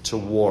to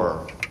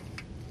war.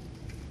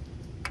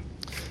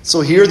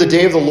 So here the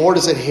day of the Lord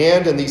is at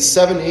hand, and these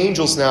 7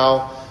 angels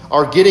now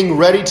are getting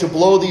ready to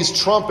blow these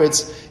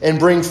trumpets and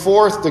bring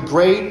forth the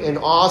great and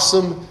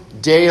awesome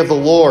day of the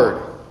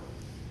Lord.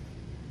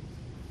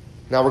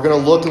 Now we're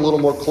going to look a little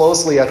more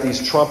closely at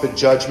these trumpet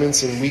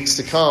judgments in weeks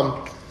to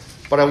come,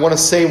 but I want to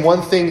say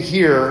one thing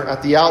here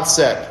at the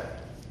outset.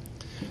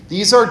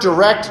 These are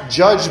direct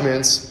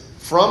judgments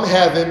from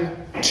heaven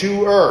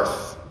to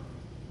earth.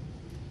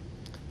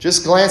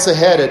 Just glance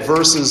ahead at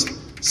verses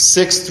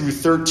 6 through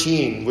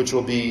 13, which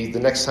will be the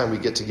next time we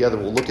get together.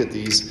 We'll look at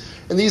these.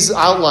 And these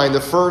outline the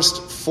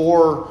first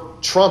 4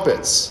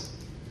 trumpets.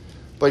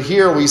 But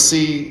here we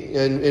see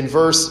in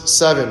verse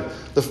 7,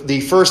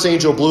 the first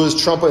angel blew his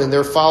trumpet, and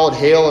there followed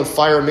hail and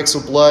fire mixed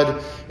with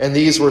blood, and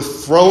these were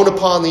thrown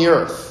upon the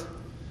earth.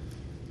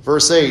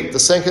 Verse 8, the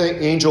second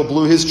angel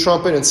blew his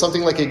trumpet, and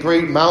something like a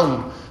great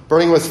mountain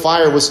burning with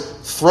fire was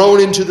thrown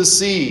into the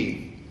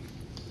sea.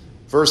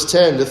 Verse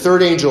 10, the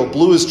third angel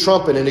blew his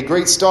trumpet, and a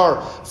great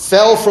star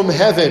fell from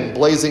heaven,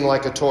 blazing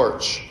like a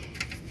torch.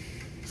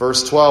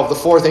 Verse 12, the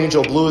fourth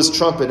angel blew his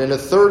trumpet, and a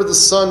third of the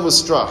sun was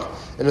struck,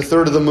 and a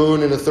third of the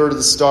moon, and a third of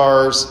the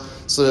stars,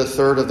 so that a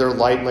third of their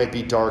light might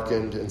be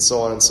darkened, and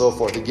so on and so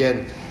forth.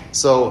 Again,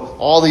 so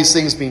all these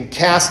things being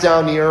cast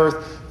down the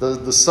earth,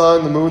 the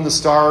sun, the moon, the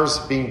stars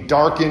being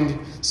darkened,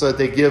 so that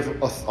they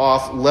give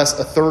off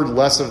a third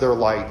less of their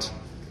light.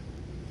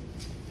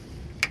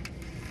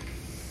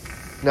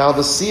 Now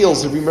the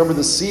seals, if you remember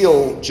the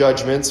seal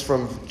judgments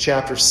from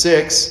chapter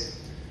 6,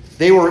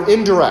 they were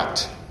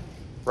indirect,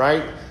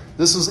 right?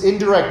 This was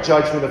indirect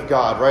judgment of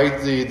God,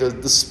 right?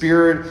 The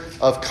spirit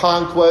of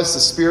conquest, the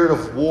spirit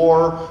of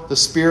war, the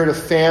spirit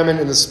of famine,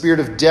 and the spirit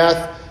of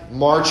death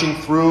marching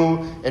through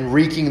and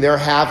wreaking their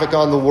havoc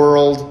on the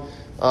world.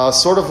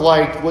 Sort of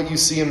like what you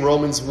see in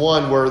Romans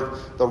 1, where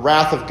the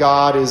wrath of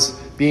God is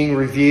being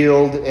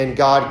revealed and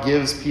God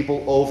gives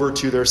people over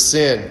to their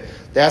sin.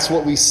 That's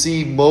what we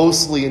see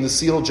mostly in the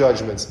seal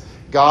judgments.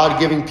 God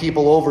giving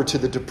people over to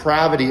the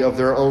depravity of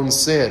their own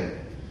sin.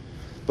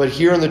 But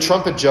here in the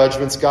trumpet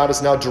judgments, God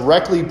is now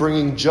directly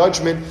bringing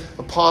judgment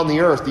upon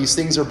the earth. These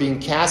things are being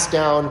cast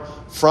down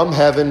from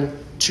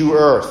heaven to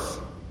earth.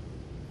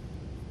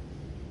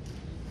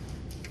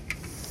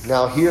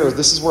 Now here,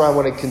 this is where I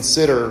want to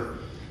consider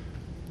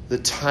the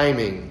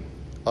timing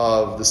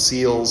of the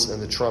seals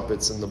and the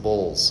trumpets and the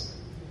bowls.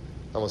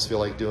 I almost feel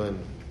like doing,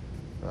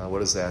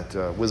 what is that?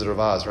 Wizard of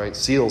Oz, right?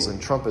 Seals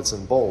and trumpets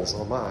and bowls,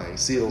 oh my.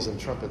 Seals and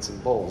trumpets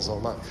and bowls, oh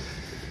my.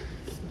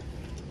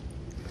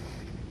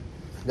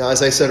 Now,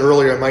 as I said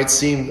earlier, it might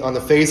seem on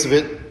the face of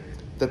it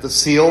that the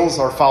seals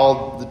are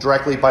followed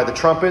directly by the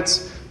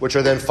trumpets, which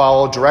are then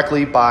followed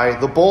directly by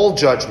the bowl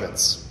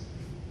judgments.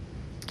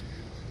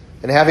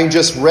 And having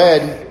just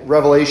read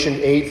Revelation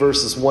 8,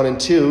 verses 1 and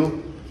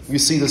 2, you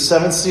see the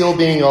seventh seal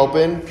being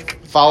opened,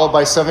 followed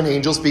by 7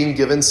 angels being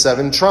given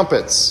 7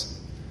 trumpets.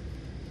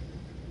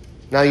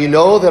 Now, you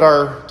know that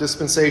our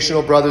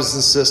dispensational brothers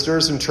and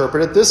sisters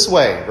interpret it this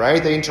way,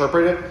 right? They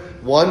interpret it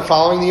one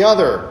following the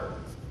other.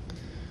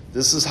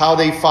 This is how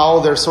they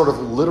follow their sort of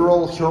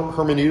literal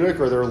hermeneutic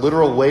or their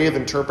literal way of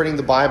interpreting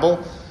the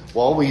Bible.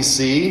 Well, we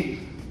see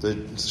the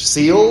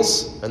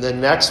seals, and then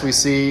next we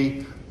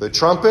see the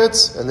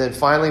trumpets, and then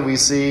finally we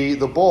see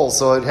the bowls.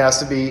 So it has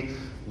to be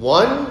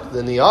one,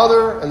 then the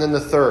other, and then the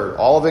third.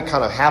 All of it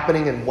kind of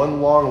happening in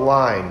one long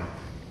line.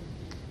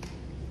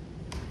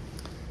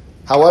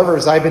 However,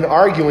 as I've been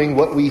arguing,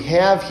 what we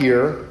have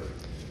here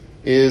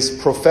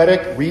is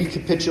prophetic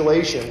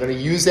recapitulation. I'm going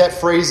to use that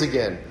phrase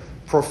again.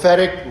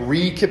 Prophetic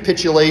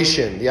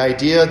recapitulation. The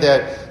idea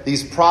that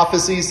these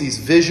prophecies, these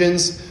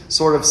visions,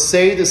 sort of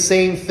say the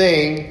same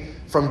thing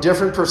from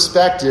different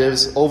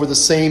perspectives over the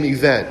same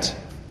event.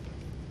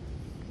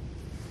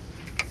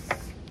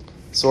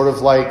 Sort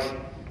of like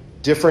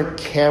different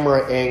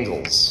camera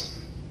angles.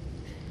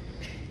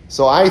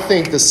 So I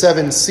think the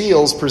 7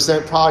 seals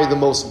present probably the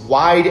most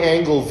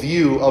wide-angle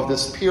view of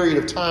this period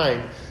of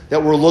time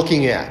that we're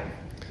looking at.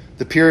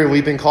 The period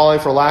we've been calling,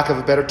 for lack of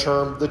a better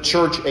term, the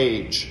church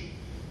age.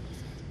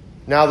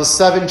 Now, the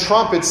 7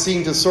 trumpets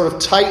seem to sort of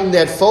tighten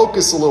that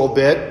focus a little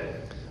bit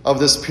of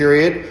this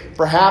period,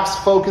 perhaps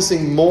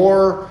focusing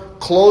more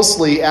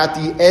closely at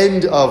the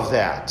end of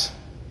that.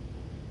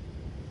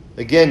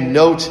 Again,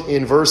 note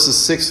in verses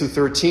 6 through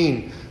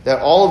 13 that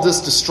all of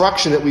this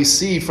destruction that we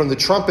see from the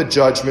trumpet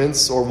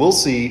judgments, or will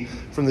see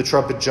from the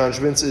trumpet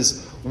judgments,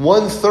 is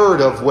 1/3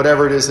 of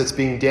whatever it is that's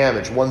being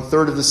damaged.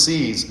 1/3 of the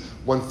seas,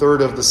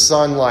 1/3 of the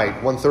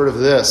sunlight, 1/3 of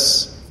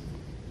this.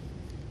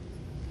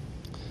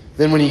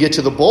 Then when you get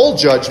to the bowl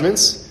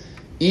judgments,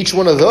 each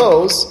one of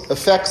those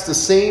affects the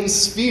same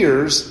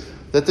spheres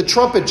that the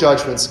trumpet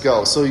judgments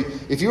go. So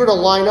if you were to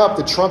line up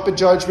the trumpet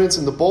judgments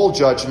and the bowl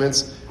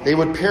judgments, they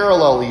would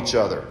parallel each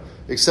other.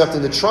 Except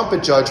in the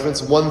trumpet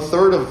judgments,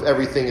 1/3 of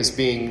everything is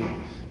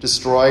being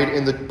destroyed.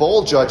 In the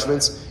bowl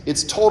judgments,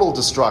 it's total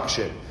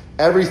destruction.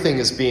 Everything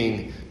is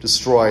being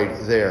destroyed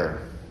there.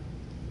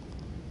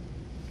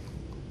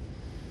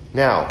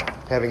 Now,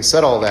 having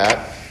said all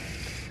that,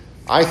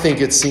 I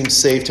think it seems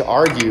safe to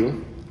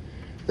argue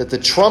that the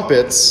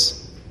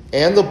trumpets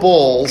and the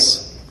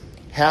bowls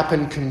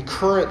happen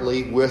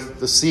concurrently with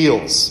the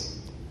seals.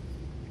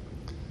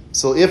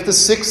 So if the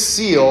 6th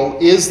seal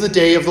is the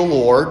day of the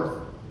Lord,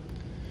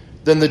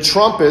 then the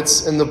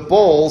trumpets and the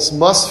bowls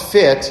must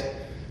fit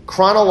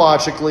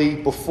chronologically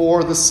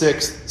before the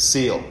sixth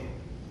seal.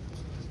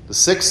 The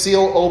sixth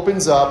seal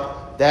opens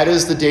up. That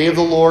is the day of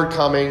the Lord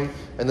coming.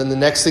 And then the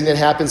next thing that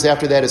happens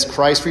after that is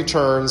Christ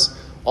returns.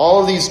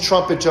 All of these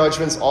trumpet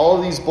judgments, all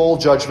of these bowl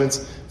judgments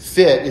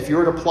fit. If you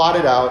were to plot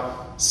it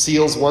out,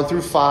 seals 1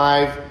 through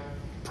 5,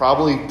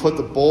 probably put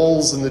the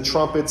bowls and the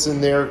trumpets in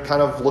there,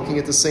 kind of looking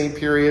at the same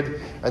period.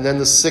 And then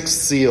the sixth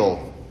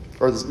seal,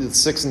 or the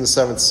sixth and the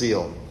seventh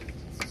seal.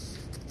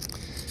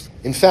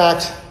 In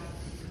fact,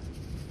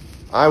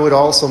 I would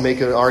also make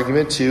an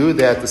argument, too,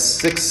 that the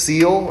sixth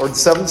seal, or the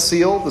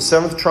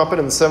seventh trumpet,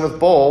 and the seventh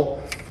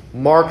bowl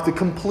mark the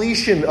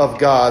completion of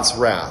God's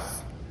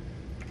wrath.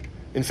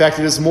 In fact,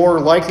 it is more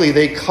likely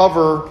they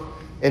cover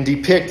and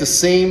depict the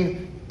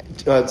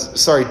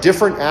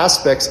different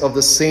aspects of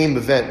the same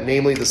event,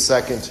 namely the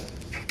second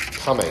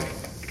coming.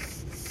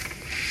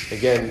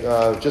 Again,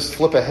 just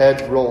flip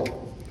ahead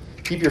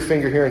keep your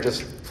finger here and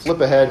just flip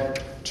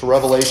ahead to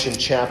Revelation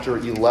chapter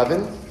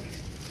 11.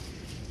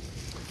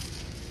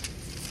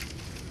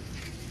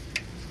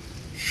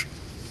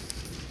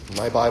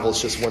 My Bible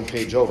is just one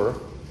page over.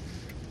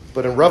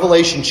 But in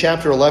Revelation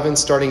chapter 11,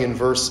 starting in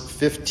verse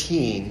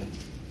 15,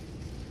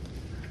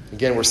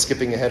 again, we're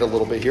skipping ahead a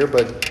little bit here,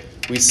 but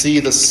we see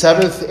the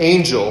seventh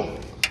angel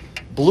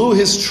blew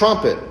his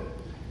trumpet,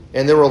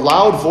 and there were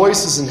loud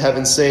voices in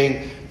heaven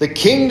saying, "The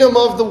kingdom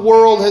of the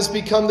world has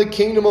become the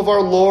kingdom of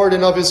our Lord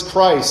and of his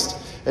Christ,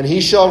 and he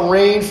shall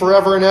reign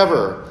forever and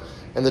ever."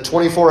 And the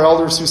 24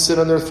 elders who sit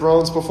on their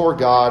thrones before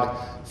God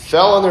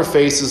fell on their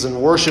faces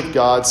and worshiped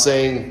God,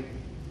 saying,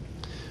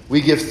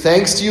 "We give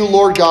thanks to you,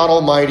 Lord God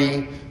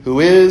Almighty, who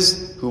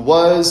is, who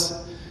was,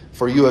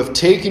 for you have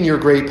taken your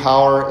great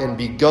power and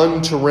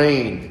begun to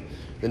reign.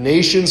 The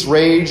nations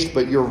raged,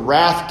 but your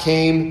wrath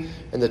came,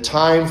 and the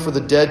time for the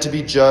dead to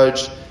be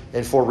judged,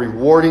 and for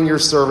rewarding your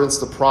servants,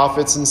 the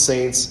prophets and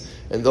saints,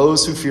 and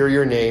those who fear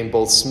your name,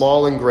 both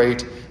small and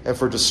great, and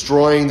for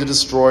destroying the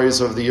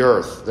destroyers of the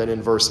earth." Then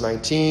in verse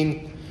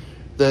 19,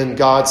 "Then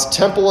God's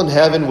temple in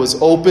heaven was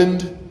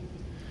opened,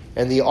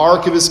 and the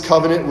ark of his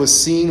covenant was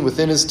seen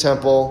within his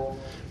temple.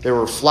 There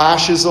were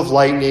flashes of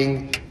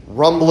lightning,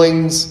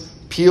 rumblings,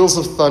 peals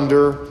of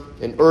thunder,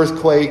 an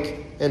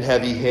earthquake, and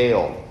heavy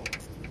hail."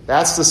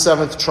 That's the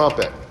seventh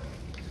trumpet.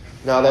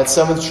 Now that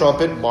seventh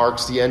trumpet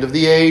marks the end of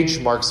the age,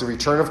 marks the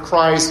return of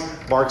Christ,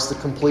 marks the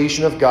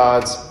completion of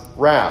God's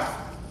wrath.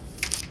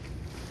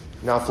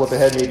 Now flip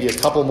ahead maybe a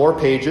couple more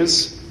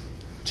pages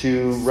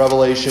to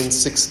Revelation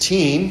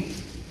 16.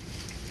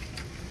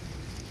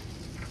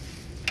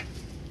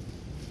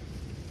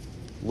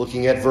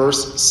 Looking at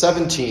verse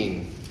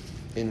 17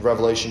 in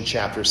Revelation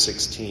chapter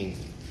 16.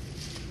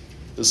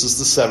 This is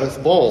the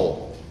seventh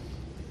bowl.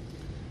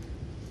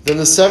 "Then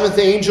the seventh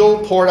angel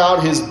poured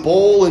out his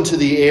bowl into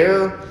the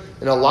air,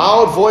 and a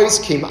loud voice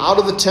came out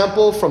of the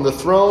temple from the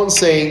throne,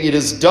 saying, 'It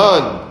is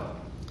done.'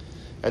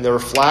 And there were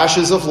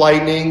flashes of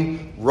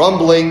lightning,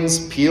 rumblings,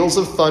 peals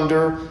of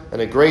thunder,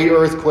 and a great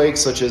earthquake,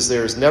 such as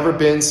there has never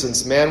been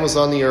since man was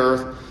on the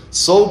earth.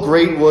 So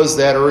great was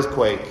that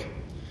earthquake.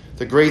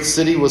 The great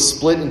city was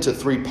split into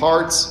 3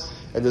 parts,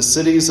 and the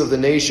cities of the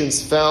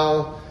nations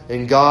fell,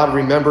 and God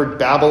remembered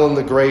Babylon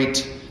the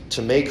Great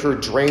to make her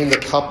drain the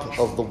cup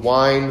of the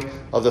wine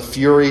of the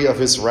fury of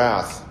his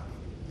wrath."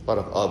 A lot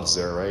of ofs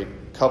there, right?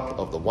 Cup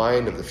of the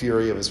wine of the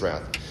fury of his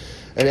wrath.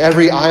 "And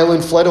every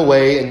island fled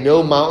away, and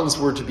no mountains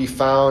were to be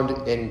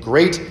found, and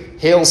great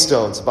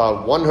hailstones,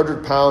 about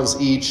 100 pounds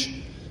each,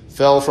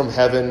 fell from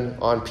heaven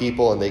on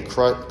people, and they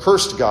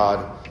cursed God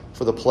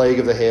for the plague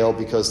of the hail,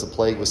 because the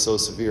plague was so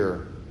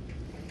severe."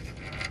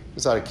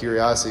 Just out of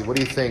curiosity, what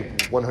do you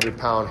think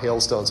 100-pound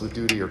hailstones would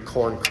do to your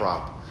corn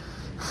crop?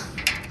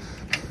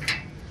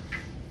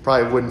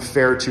 Probably wouldn't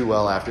fare too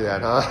well after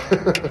that, huh?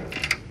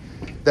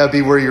 That'd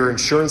be where your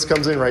insurance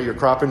comes in, right? Your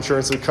crop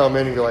insurance would come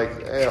in and be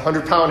like, hey,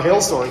 100-pound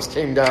hailstorms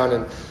came down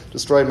and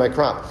destroyed my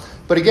crop.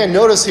 But again,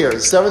 notice here, the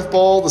seventh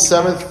bowl, the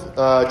seventh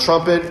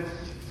trumpet,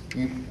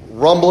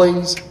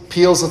 rumblings,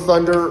 peals of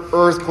thunder,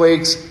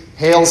 earthquakes,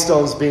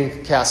 hailstones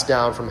being cast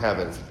down from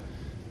heaven.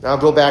 Now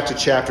go back to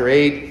chapter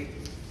 8.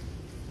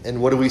 And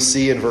what do we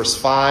see in verse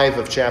 5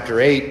 of chapter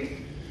 8?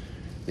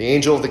 The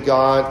angel of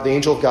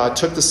God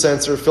took the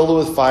censer, filled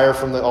it with fire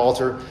from the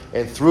altar,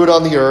 and threw it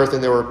on the earth,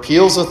 and there were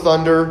peals of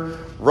thunder,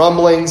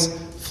 rumblings,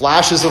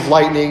 flashes of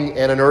lightning,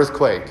 and an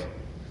earthquake.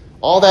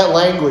 All that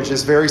language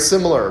is very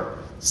similar.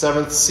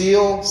 Seventh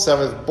seal,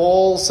 seventh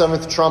bowl,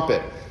 seventh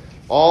trumpet,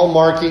 all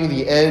marking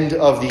the end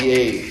of the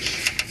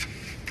age.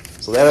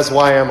 So that is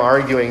why I'm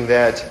arguing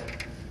that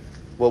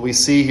what we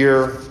see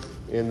here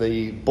in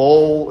the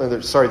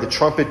the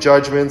trumpet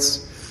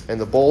judgments and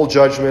the bowl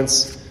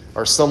judgments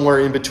are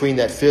somewhere in between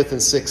that fifth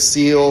and sixth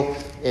seal,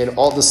 and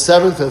all the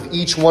seventh of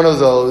each one of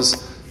those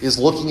is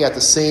looking at the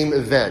same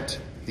event,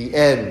 the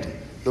end,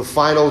 the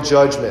final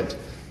judgment,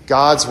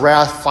 God's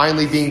wrath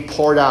finally being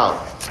poured out.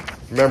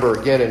 Remember,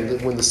 again,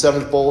 when the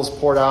seventh bowl is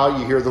poured out,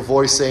 you hear the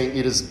voice saying,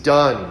 "It is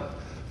done."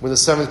 When the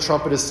seventh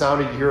trumpet is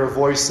sounded, you hear a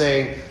voice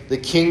saying, "The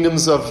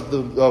kingdoms of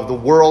the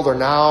world are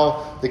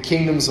now the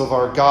kingdoms of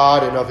our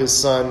God and of his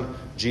Son,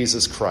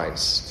 Jesus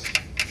Christ."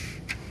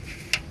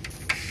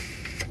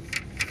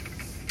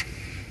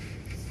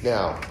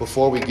 Now,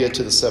 before we get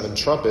to the 7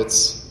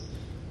 trumpets,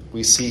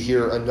 we see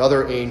here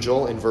another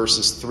angel in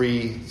verses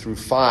 3 through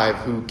 5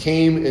 who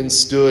came and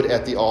stood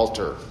at the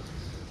altar.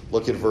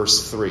 Look at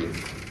verse 3.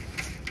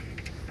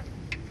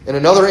 And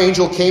another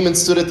angel came and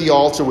stood at the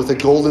altar with a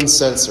golden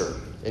censer,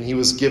 and he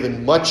was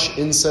given much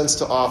incense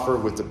to offer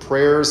with the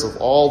prayers of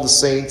all the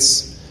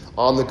saints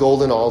on the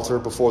golden altar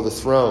before the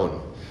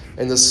throne.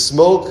 And the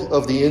smoke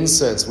of the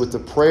incense with the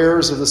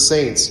prayers of the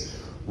saints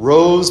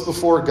rose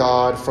before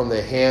God from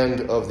the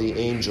hand of the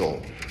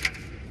angel.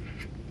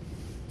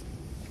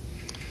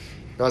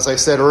 Now, as I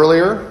said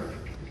earlier,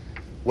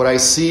 what I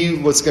see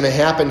what's going to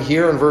happen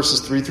here in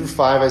verses 3 through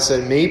 5, I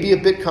said may be a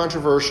bit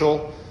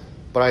controversial,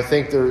 but I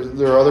think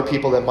there are other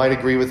people that might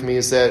agree with me,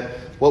 is that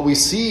what we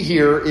see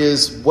here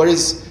is what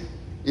is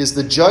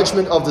the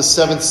judgment of the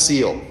 7th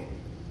seal.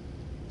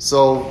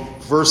 So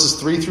verses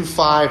 3 through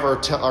 5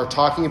 are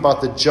talking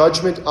about the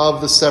judgment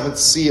of the 7th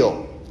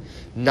seal,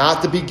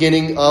 not the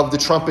beginning of the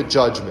trumpet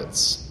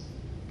judgments.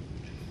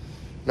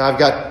 Now, I've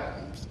got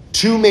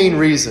 2 main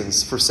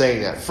reasons for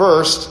saying that.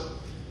 First,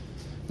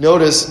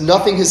 notice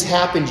nothing has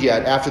happened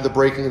yet after the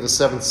breaking of the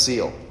 7th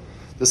seal.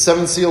 The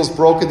 7th seal is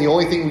broken. The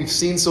only thing we've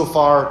seen so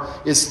far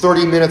is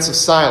 30 minutes of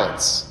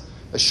silence,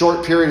 a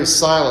short period of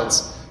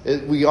silence.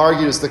 We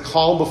argued is the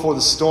calm before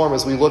the storm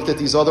as we looked at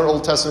these other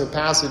Old Testament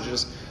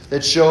passages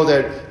that show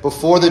that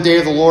before the day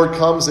of the Lord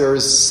comes, there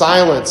is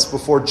silence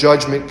before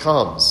judgment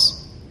comes.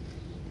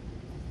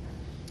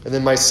 And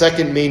then my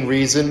second main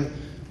reason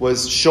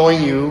was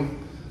showing you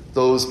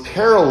those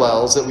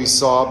parallels that we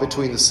saw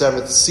between the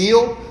 7th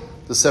seal,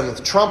 the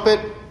 7th trumpet,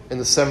 and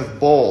the 7th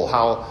bowl.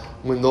 How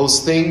when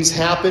those things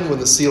happen, when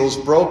the seal is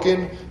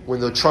broken, when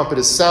the trumpet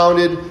is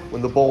sounded,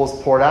 when the bowl is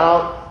poured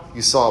out,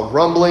 you saw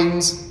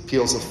rumblings,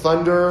 peals of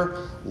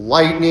thunder,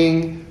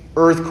 lightning,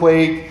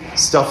 earthquake,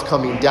 stuff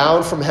coming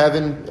down from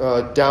heaven,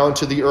 down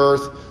to the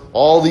earth.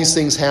 All these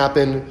things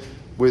happen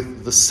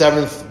with the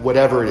 7th,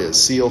 whatever it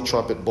is, seal,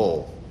 trumpet,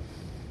 bowl.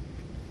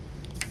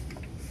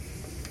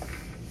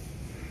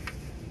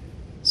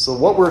 So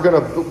what we're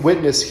going to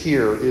witness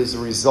here is the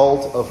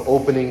result of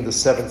opening the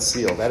 7th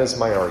seal. That is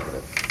my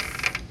argument.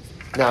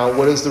 Now,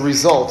 what is the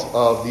result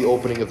of the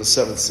opening of the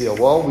 7th seal?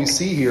 Well, we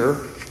see here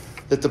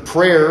that the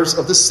prayers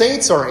of the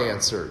saints are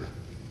answered.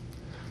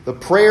 The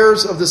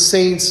prayers of the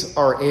saints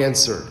are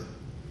answered.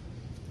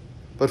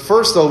 But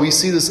first, though, we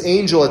see this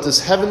angel at this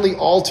heavenly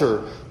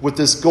altar with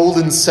this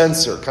golden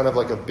censer, kind of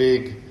like a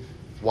big,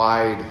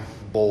 wide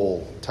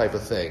bowl type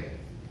of thing.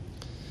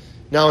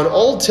 Now, in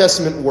Old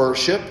Testament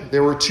worship,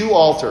 there were 2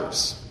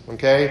 altars.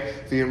 Okay?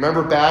 If you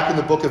remember back in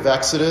the book of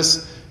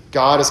Exodus,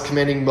 God is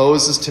commanding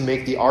Moses to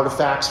make the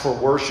artifacts for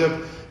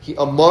worship.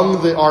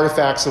 Among the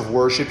artifacts of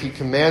worship, he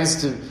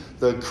commands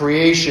the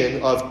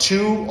creation of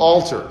 2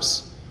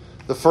 altars.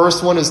 The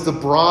first one is the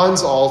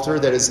bronze altar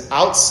that is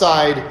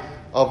outside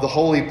of the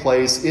holy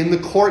place in the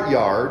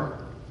courtyard.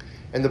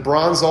 And the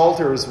bronze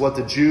altar is what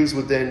the Jews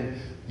would then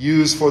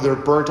use for their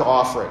burnt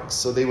offerings.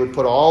 So they would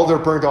put all their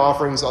burnt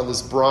offerings on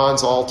this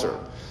bronze altar.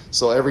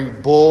 So every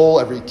bull,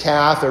 every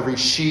calf, every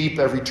sheep,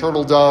 every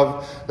turtle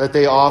dove that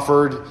they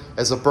offered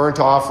as a burnt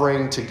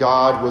offering to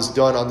God was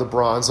done on the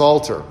bronze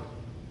altar.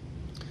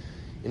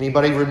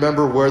 Anybody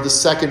remember where the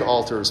second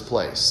altar is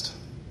placed?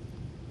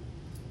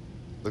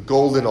 The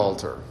golden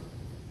altar.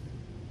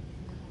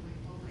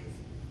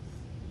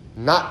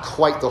 Not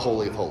quite the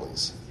Holy of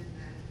Holies.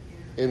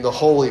 In the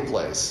holy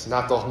place,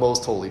 not the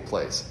most holy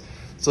place.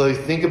 So you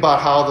think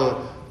about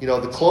how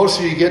the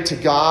closer you get to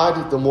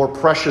God, the more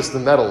precious the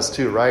metals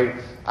too, right?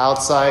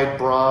 Outside,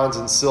 bronze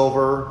and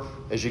silver.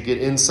 As you get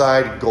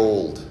inside,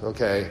 gold.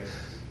 Okay?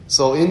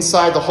 So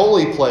inside the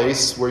holy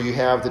place, where you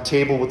have the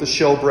table with the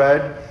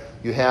showbread,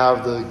 you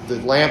have the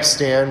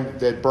lampstand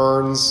that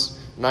burns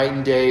night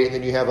and day, and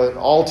then you have an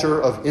altar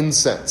of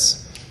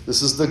incense.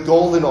 This is the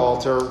golden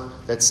altar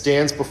that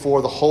stands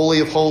before the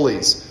Holy of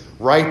Holies,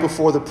 right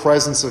before the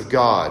presence of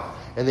God.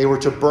 And they were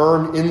to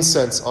burn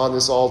incense on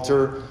this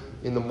altar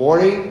in the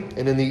morning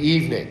and in the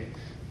evening.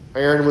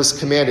 Aaron was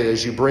commanded,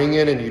 as you bring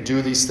in and you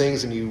do these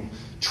things and you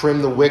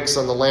trim the wicks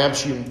on the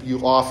lamps,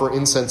 you offer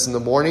incense in the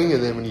morning,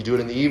 and then when you do it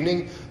in the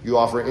evening, you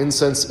offer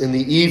incense in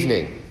the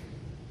evening.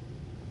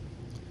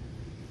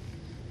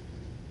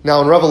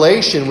 Now in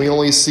Revelation, we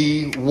only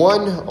see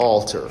one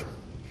altar.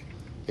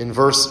 In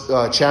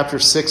chapter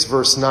 6,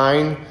 verse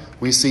 9,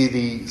 we see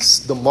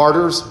the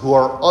martyrs who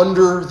are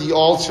under the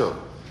altar.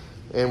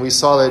 And we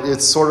saw that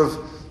it's sort of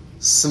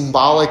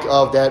symbolic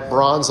of that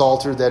bronze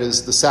altar that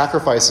is the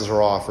sacrifices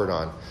are offered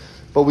on.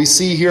 But we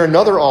see here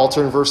another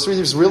altar in verse 3.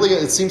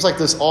 It seems like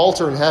this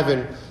altar in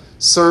heaven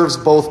serves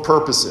both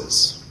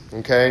purposes.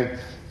 Okay?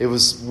 It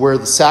was where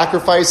the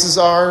sacrifices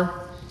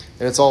are,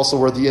 and it's also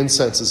where the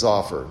incense is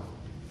offered.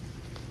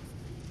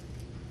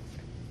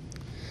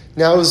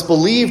 Now, it was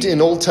believed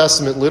in Old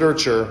Testament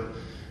literature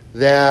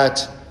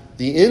that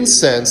the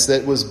incense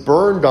that was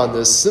burned on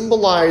this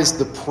symbolized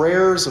the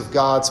prayers of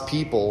God's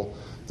people,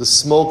 the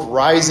smoke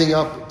rising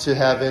up to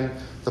heaven,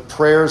 the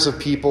prayers of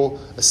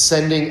people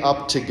ascending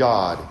up to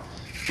God.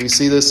 We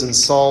see this in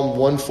Psalm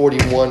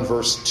 141,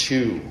 verse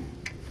 2.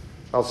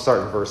 I'll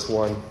start in verse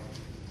 1.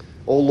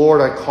 O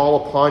Lord, I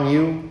call upon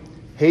you.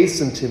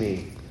 Hasten to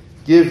me.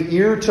 Give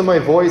ear to my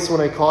voice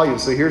when I call you.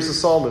 So here's the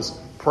psalmist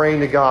praying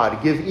to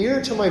God. Give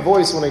ear to my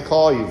voice when I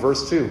call you.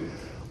 Verse 2.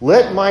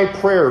 Let my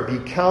prayer be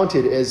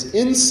counted as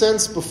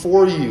incense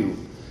before you,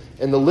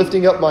 and the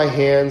lifting up my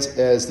hands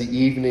as the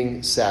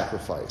evening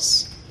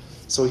sacrifice.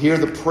 So here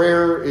the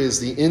prayer is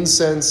the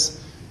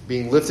incense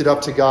being lifted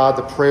up to God.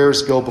 The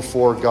prayers go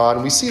before God.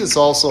 And we see this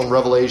also in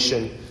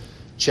Revelation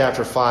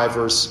chapter 5,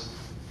 verse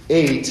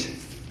 8,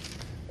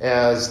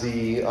 as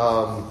the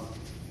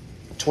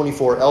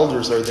 24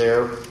 elders are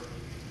there.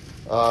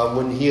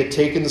 When he had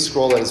taken the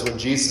scroll, that is when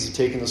Jesus had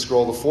taken the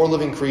scroll, the 4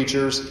 living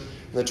creatures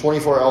and the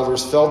 24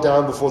 elders fell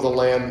down before the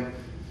Lamb,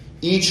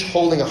 each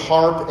holding a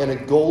harp and a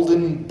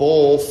golden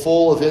bowl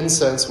full of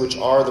incense, which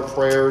are the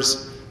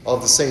prayers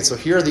of the saints. So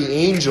here are the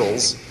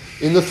angels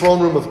in the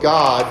throne room of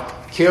God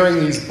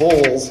carrying these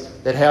bowls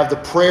that have the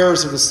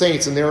prayers of the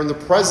saints, and they're in the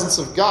presence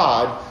of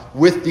God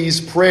with these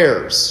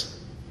prayers.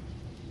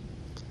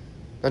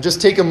 Now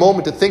just take a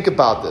moment to think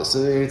about this.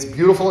 It's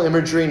beautiful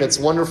imagery and it's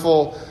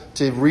wonderful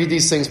to read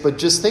these things, but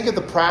just think of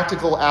the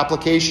practical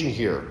application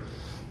here.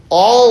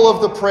 All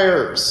of the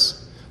prayers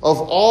of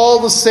all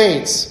the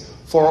saints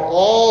for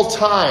all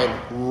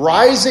time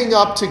rising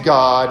up to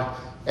God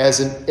as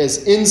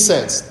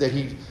incense that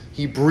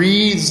he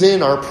breathes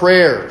in our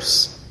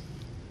prayers.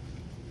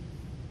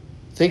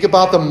 Think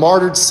about the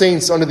martyred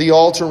saints under the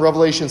altar in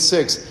Revelation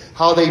 6,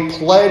 how they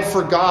pled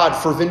for God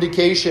for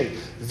vindication.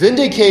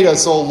 Vindicate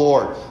us, O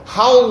Lord.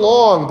 How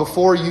long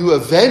before you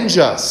avenge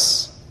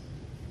us?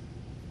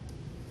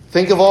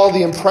 Think of all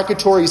the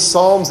imprecatory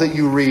psalms that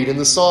you read in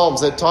the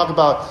Psalms that talk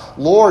about,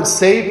 Lord,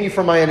 save me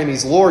from my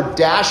enemies. Lord,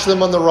 dash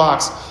them on the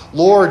rocks.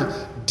 Lord,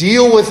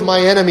 deal with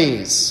my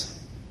enemies.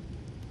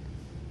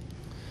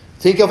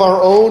 Think of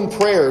our own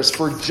prayers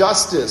for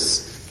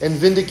justice and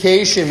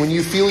vindication when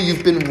you feel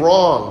you've been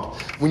wronged,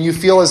 when you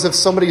feel as if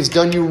somebody's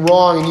done you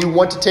wrong and you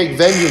want to take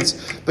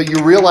vengeance, but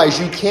you realize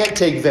you can't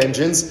take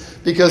vengeance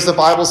because the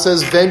Bible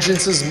says,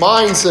 vengeance is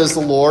mine, says the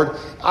Lord.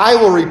 I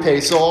will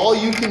repay. So all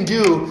you can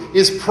do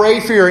is pray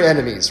for your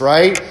enemies,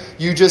 right?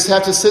 You just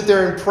have to sit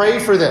there and pray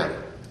for them.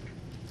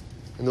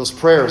 And those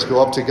prayers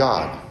go up to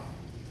God.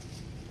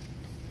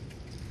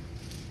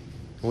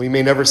 We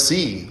may never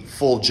see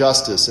full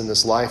justice in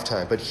this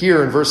lifetime. But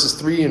here in verses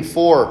 3 and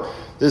 4,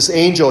 this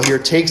angel here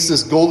takes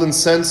this golden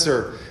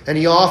censer and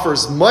he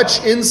offers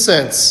much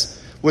incense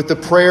with the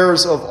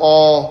prayers of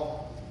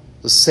all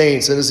the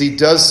saints. And as he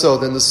does so,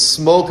 then the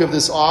smoke of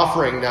this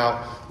offering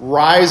now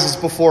rises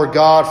before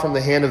God from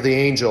the hand of the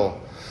angel.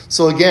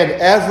 So again,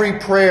 every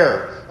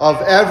prayer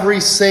of every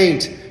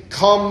saint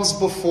comes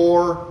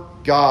before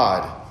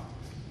God.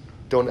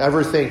 Don't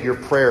ever think your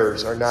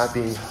prayers are not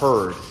being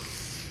heard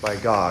by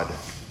God.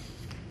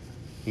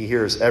 He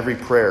hears every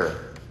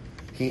prayer.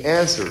 He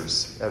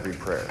answers every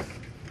prayer.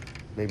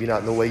 Maybe not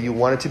in the way you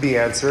want it to be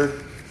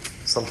answered.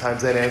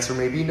 Sometimes that answer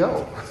may be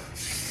no.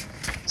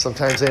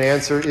 Sometimes that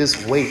answer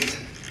is wait.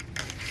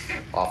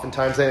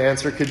 Oftentimes that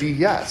answer could be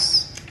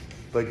yes.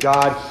 But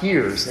God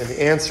hears and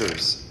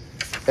answers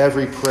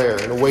every prayer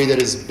in a way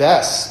that is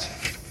best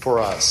for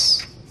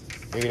us.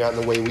 Maybe not in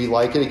the way we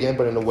like it again,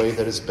 but in a way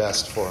that is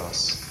best for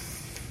us.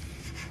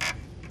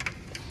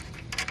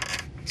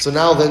 So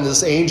now then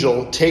this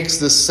angel takes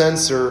this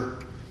censer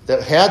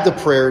that had the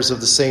prayers of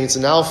the saints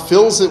and now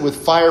fills it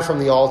with fire from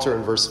the altar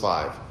in verse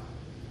 5.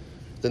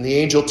 Then the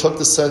angel took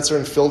the censer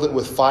and filled it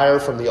with fire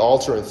from the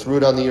altar and threw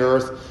it on the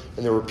earth,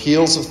 and there were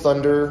peals of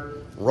thunder,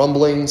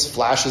 rumblings,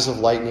 flashes of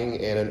lightning,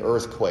 and an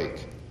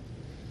earthquake.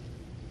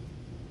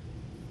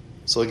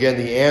 So again,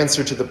 the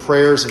answer to the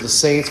prayers of the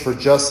saints for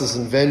justice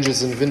and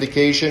vengeance and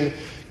vindication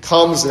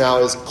comes now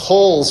as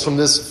coals from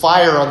this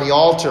fire on the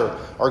altar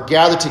are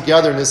gathered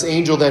together, and this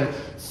angel then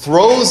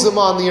throws them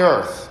on the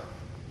earth.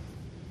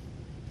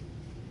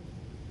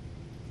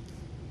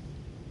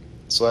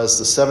 So as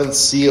the seventh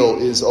seal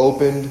is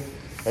opened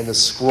and the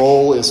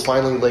scroll is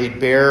finally laid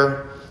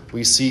bare,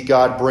 we see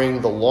God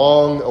bring the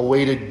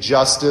long-awaited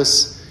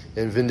justice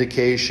and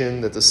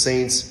vindication that the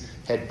saints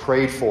had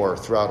prayed for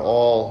throughout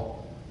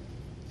all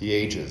the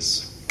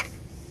ages.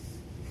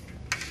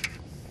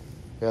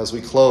 Now, as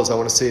we close, I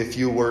want to say a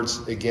few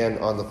words again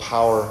on the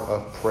power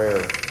of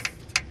prayer.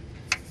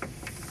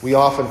 We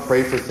often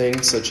pray for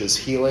things such as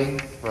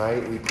healing,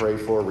 right? We pray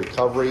for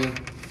recovery.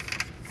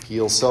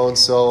 Heal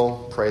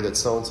so-and-so. Pray that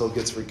so-and-so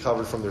gets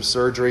recovered from their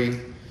surgery.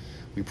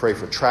 We pray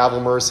for travel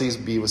mercies.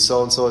 Be with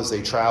so-and-so as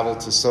they travel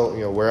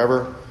to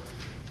wherever.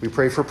 We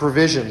pray for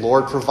provision.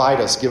 Lord, provide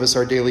us. Give us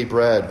our daily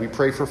bread. We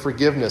pray for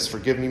forgiveness.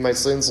 Forgive me my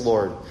sins,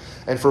 Lord.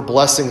 And for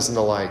blessings and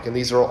the like. And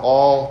these are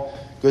all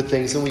good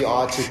things, and we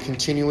ought to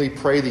continually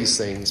pray these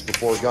things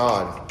before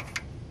God.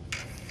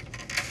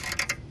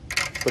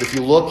 But if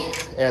you look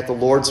at the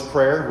Lord's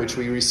Prayer, which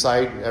we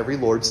recite every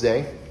Lord's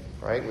Day,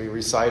 right? We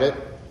recite it.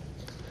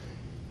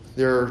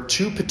 There are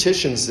two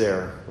petitions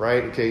there,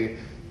 right? Okay,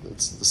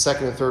 it's the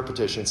second and third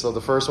petition. So the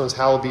first one is,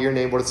 hallowed be your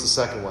name. What is the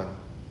second one?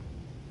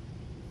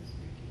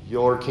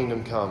 Your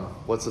kingdom come.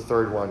 What's the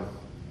third one?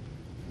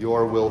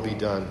 Your will be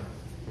done.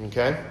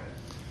 Okay?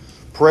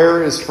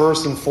 Prayer is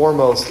first and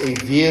foremost a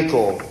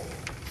vehicle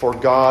for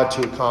God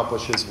to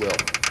accomplish his will.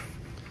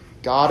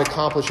 God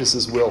accomplishes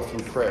his will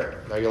through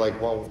prayer. Now you're like,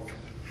 well,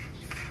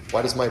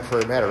 why does my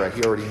prayer matter? Right?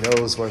 He already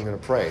knows what I'm going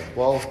to pray.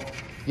 Well,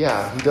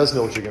 yeah, he does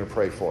know what you're going to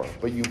pray for.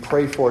 But you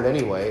pray for it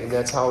anyway, and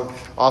that's how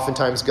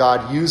oftentimes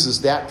God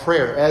uses that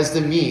prayer as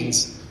the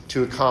means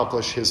to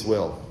accomplish his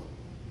will.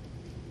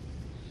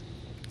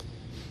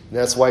 And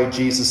that's why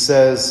Jesus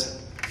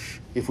says,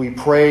 if we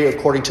pray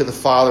according to the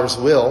Father's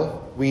will,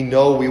 we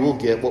know we will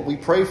get what we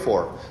pray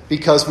for.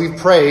 Because we've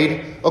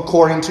prayed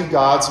according to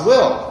God's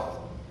will.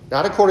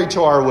 Not according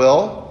to our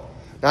will.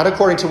 Not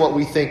according to what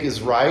we think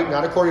is right.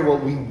 Not according to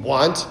what we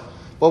want.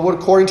 But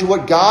according to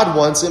what God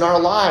wants in our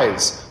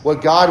lives.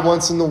 What God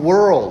wants in the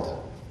world.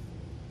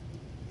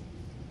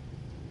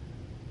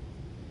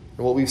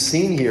 And what we've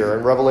seen here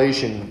in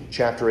Revelation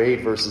chapter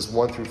 8, verses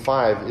 1 through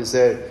 5, is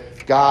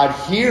that God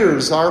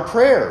hears our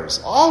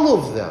prayers. All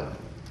of them.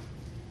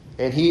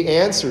 And he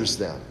answers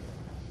them.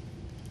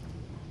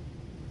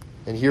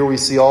 And here we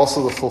see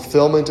also the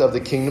fulfillment of the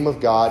kingdom of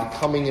God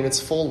coming in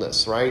its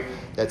fullness, right?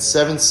 That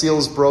seventh seal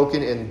is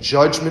broken and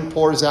judgment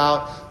pours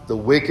out. The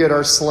wicked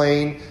are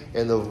slain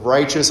and the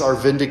righteous are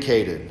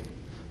vindicated.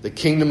 The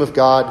kingdom of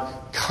God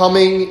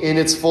coming in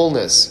its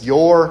fullness.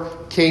 Your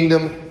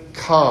kingdom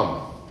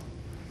come.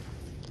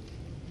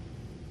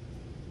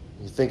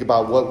 You think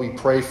about what we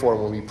pray for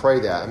when we pray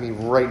that. I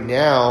mean, right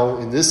now,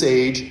 in this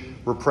age,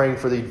 we're praying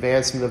for the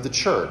advancement of the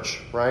church,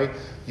 right?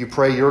 You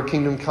pray, your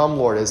kingdom come,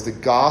 Lord, as the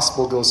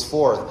gospel goes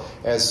forth,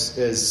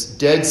 as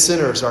dead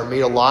sinners are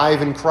made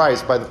alive in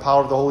Christ by the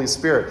power of the Holy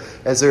Spirit,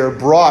 as they are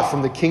brought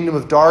from the kingdom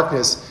of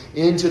darkness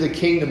into the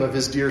kingdom of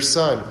his dear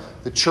Son.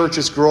 The church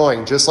is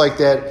growing, just like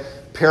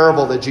that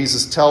parable that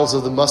Jesus tells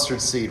of the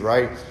mustard seed,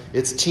 right?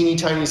 It's teeny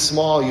tiny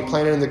small. You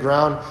plant it in the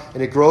ground,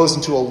 and it grows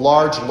into a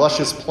large,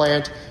 luscious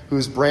plant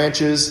whose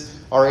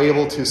branches are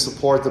able to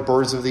support the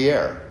birds of the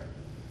air.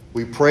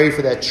 We pray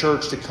for that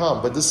church to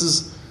come. But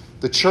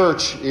the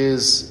church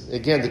is,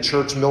 again, the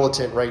church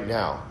militant right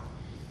now.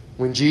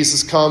 When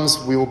Jesus comes,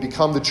 we will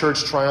become the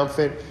church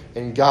triumphant,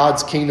 and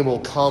God's kingdom will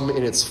come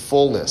in its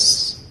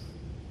fullness.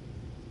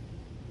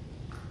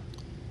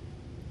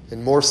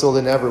 And more so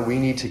than ever, we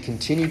need to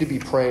continue to be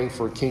praying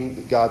for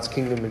God's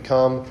kingdom to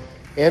come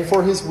and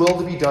for his will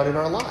to be done in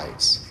our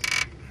lives.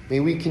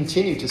 May we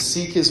continue to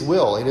seek his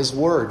will in his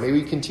word. May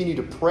we continue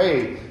to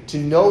pray to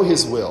know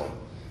his will.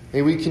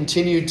 May we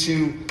continue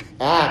to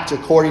act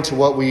according to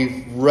what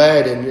we've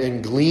read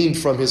and gleaned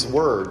from his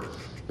word.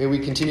 May we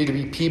continue to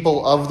be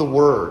people of the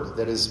word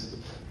that is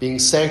being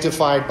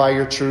sanctified by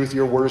your truth.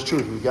 Your word is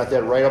truth. We've got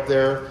that right up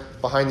there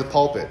behind the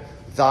pulpit.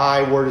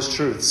 Thy word is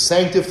truth.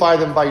 Sanctify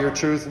them by your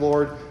truth,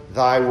 Lord.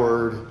 Thy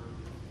word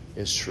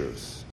is truth.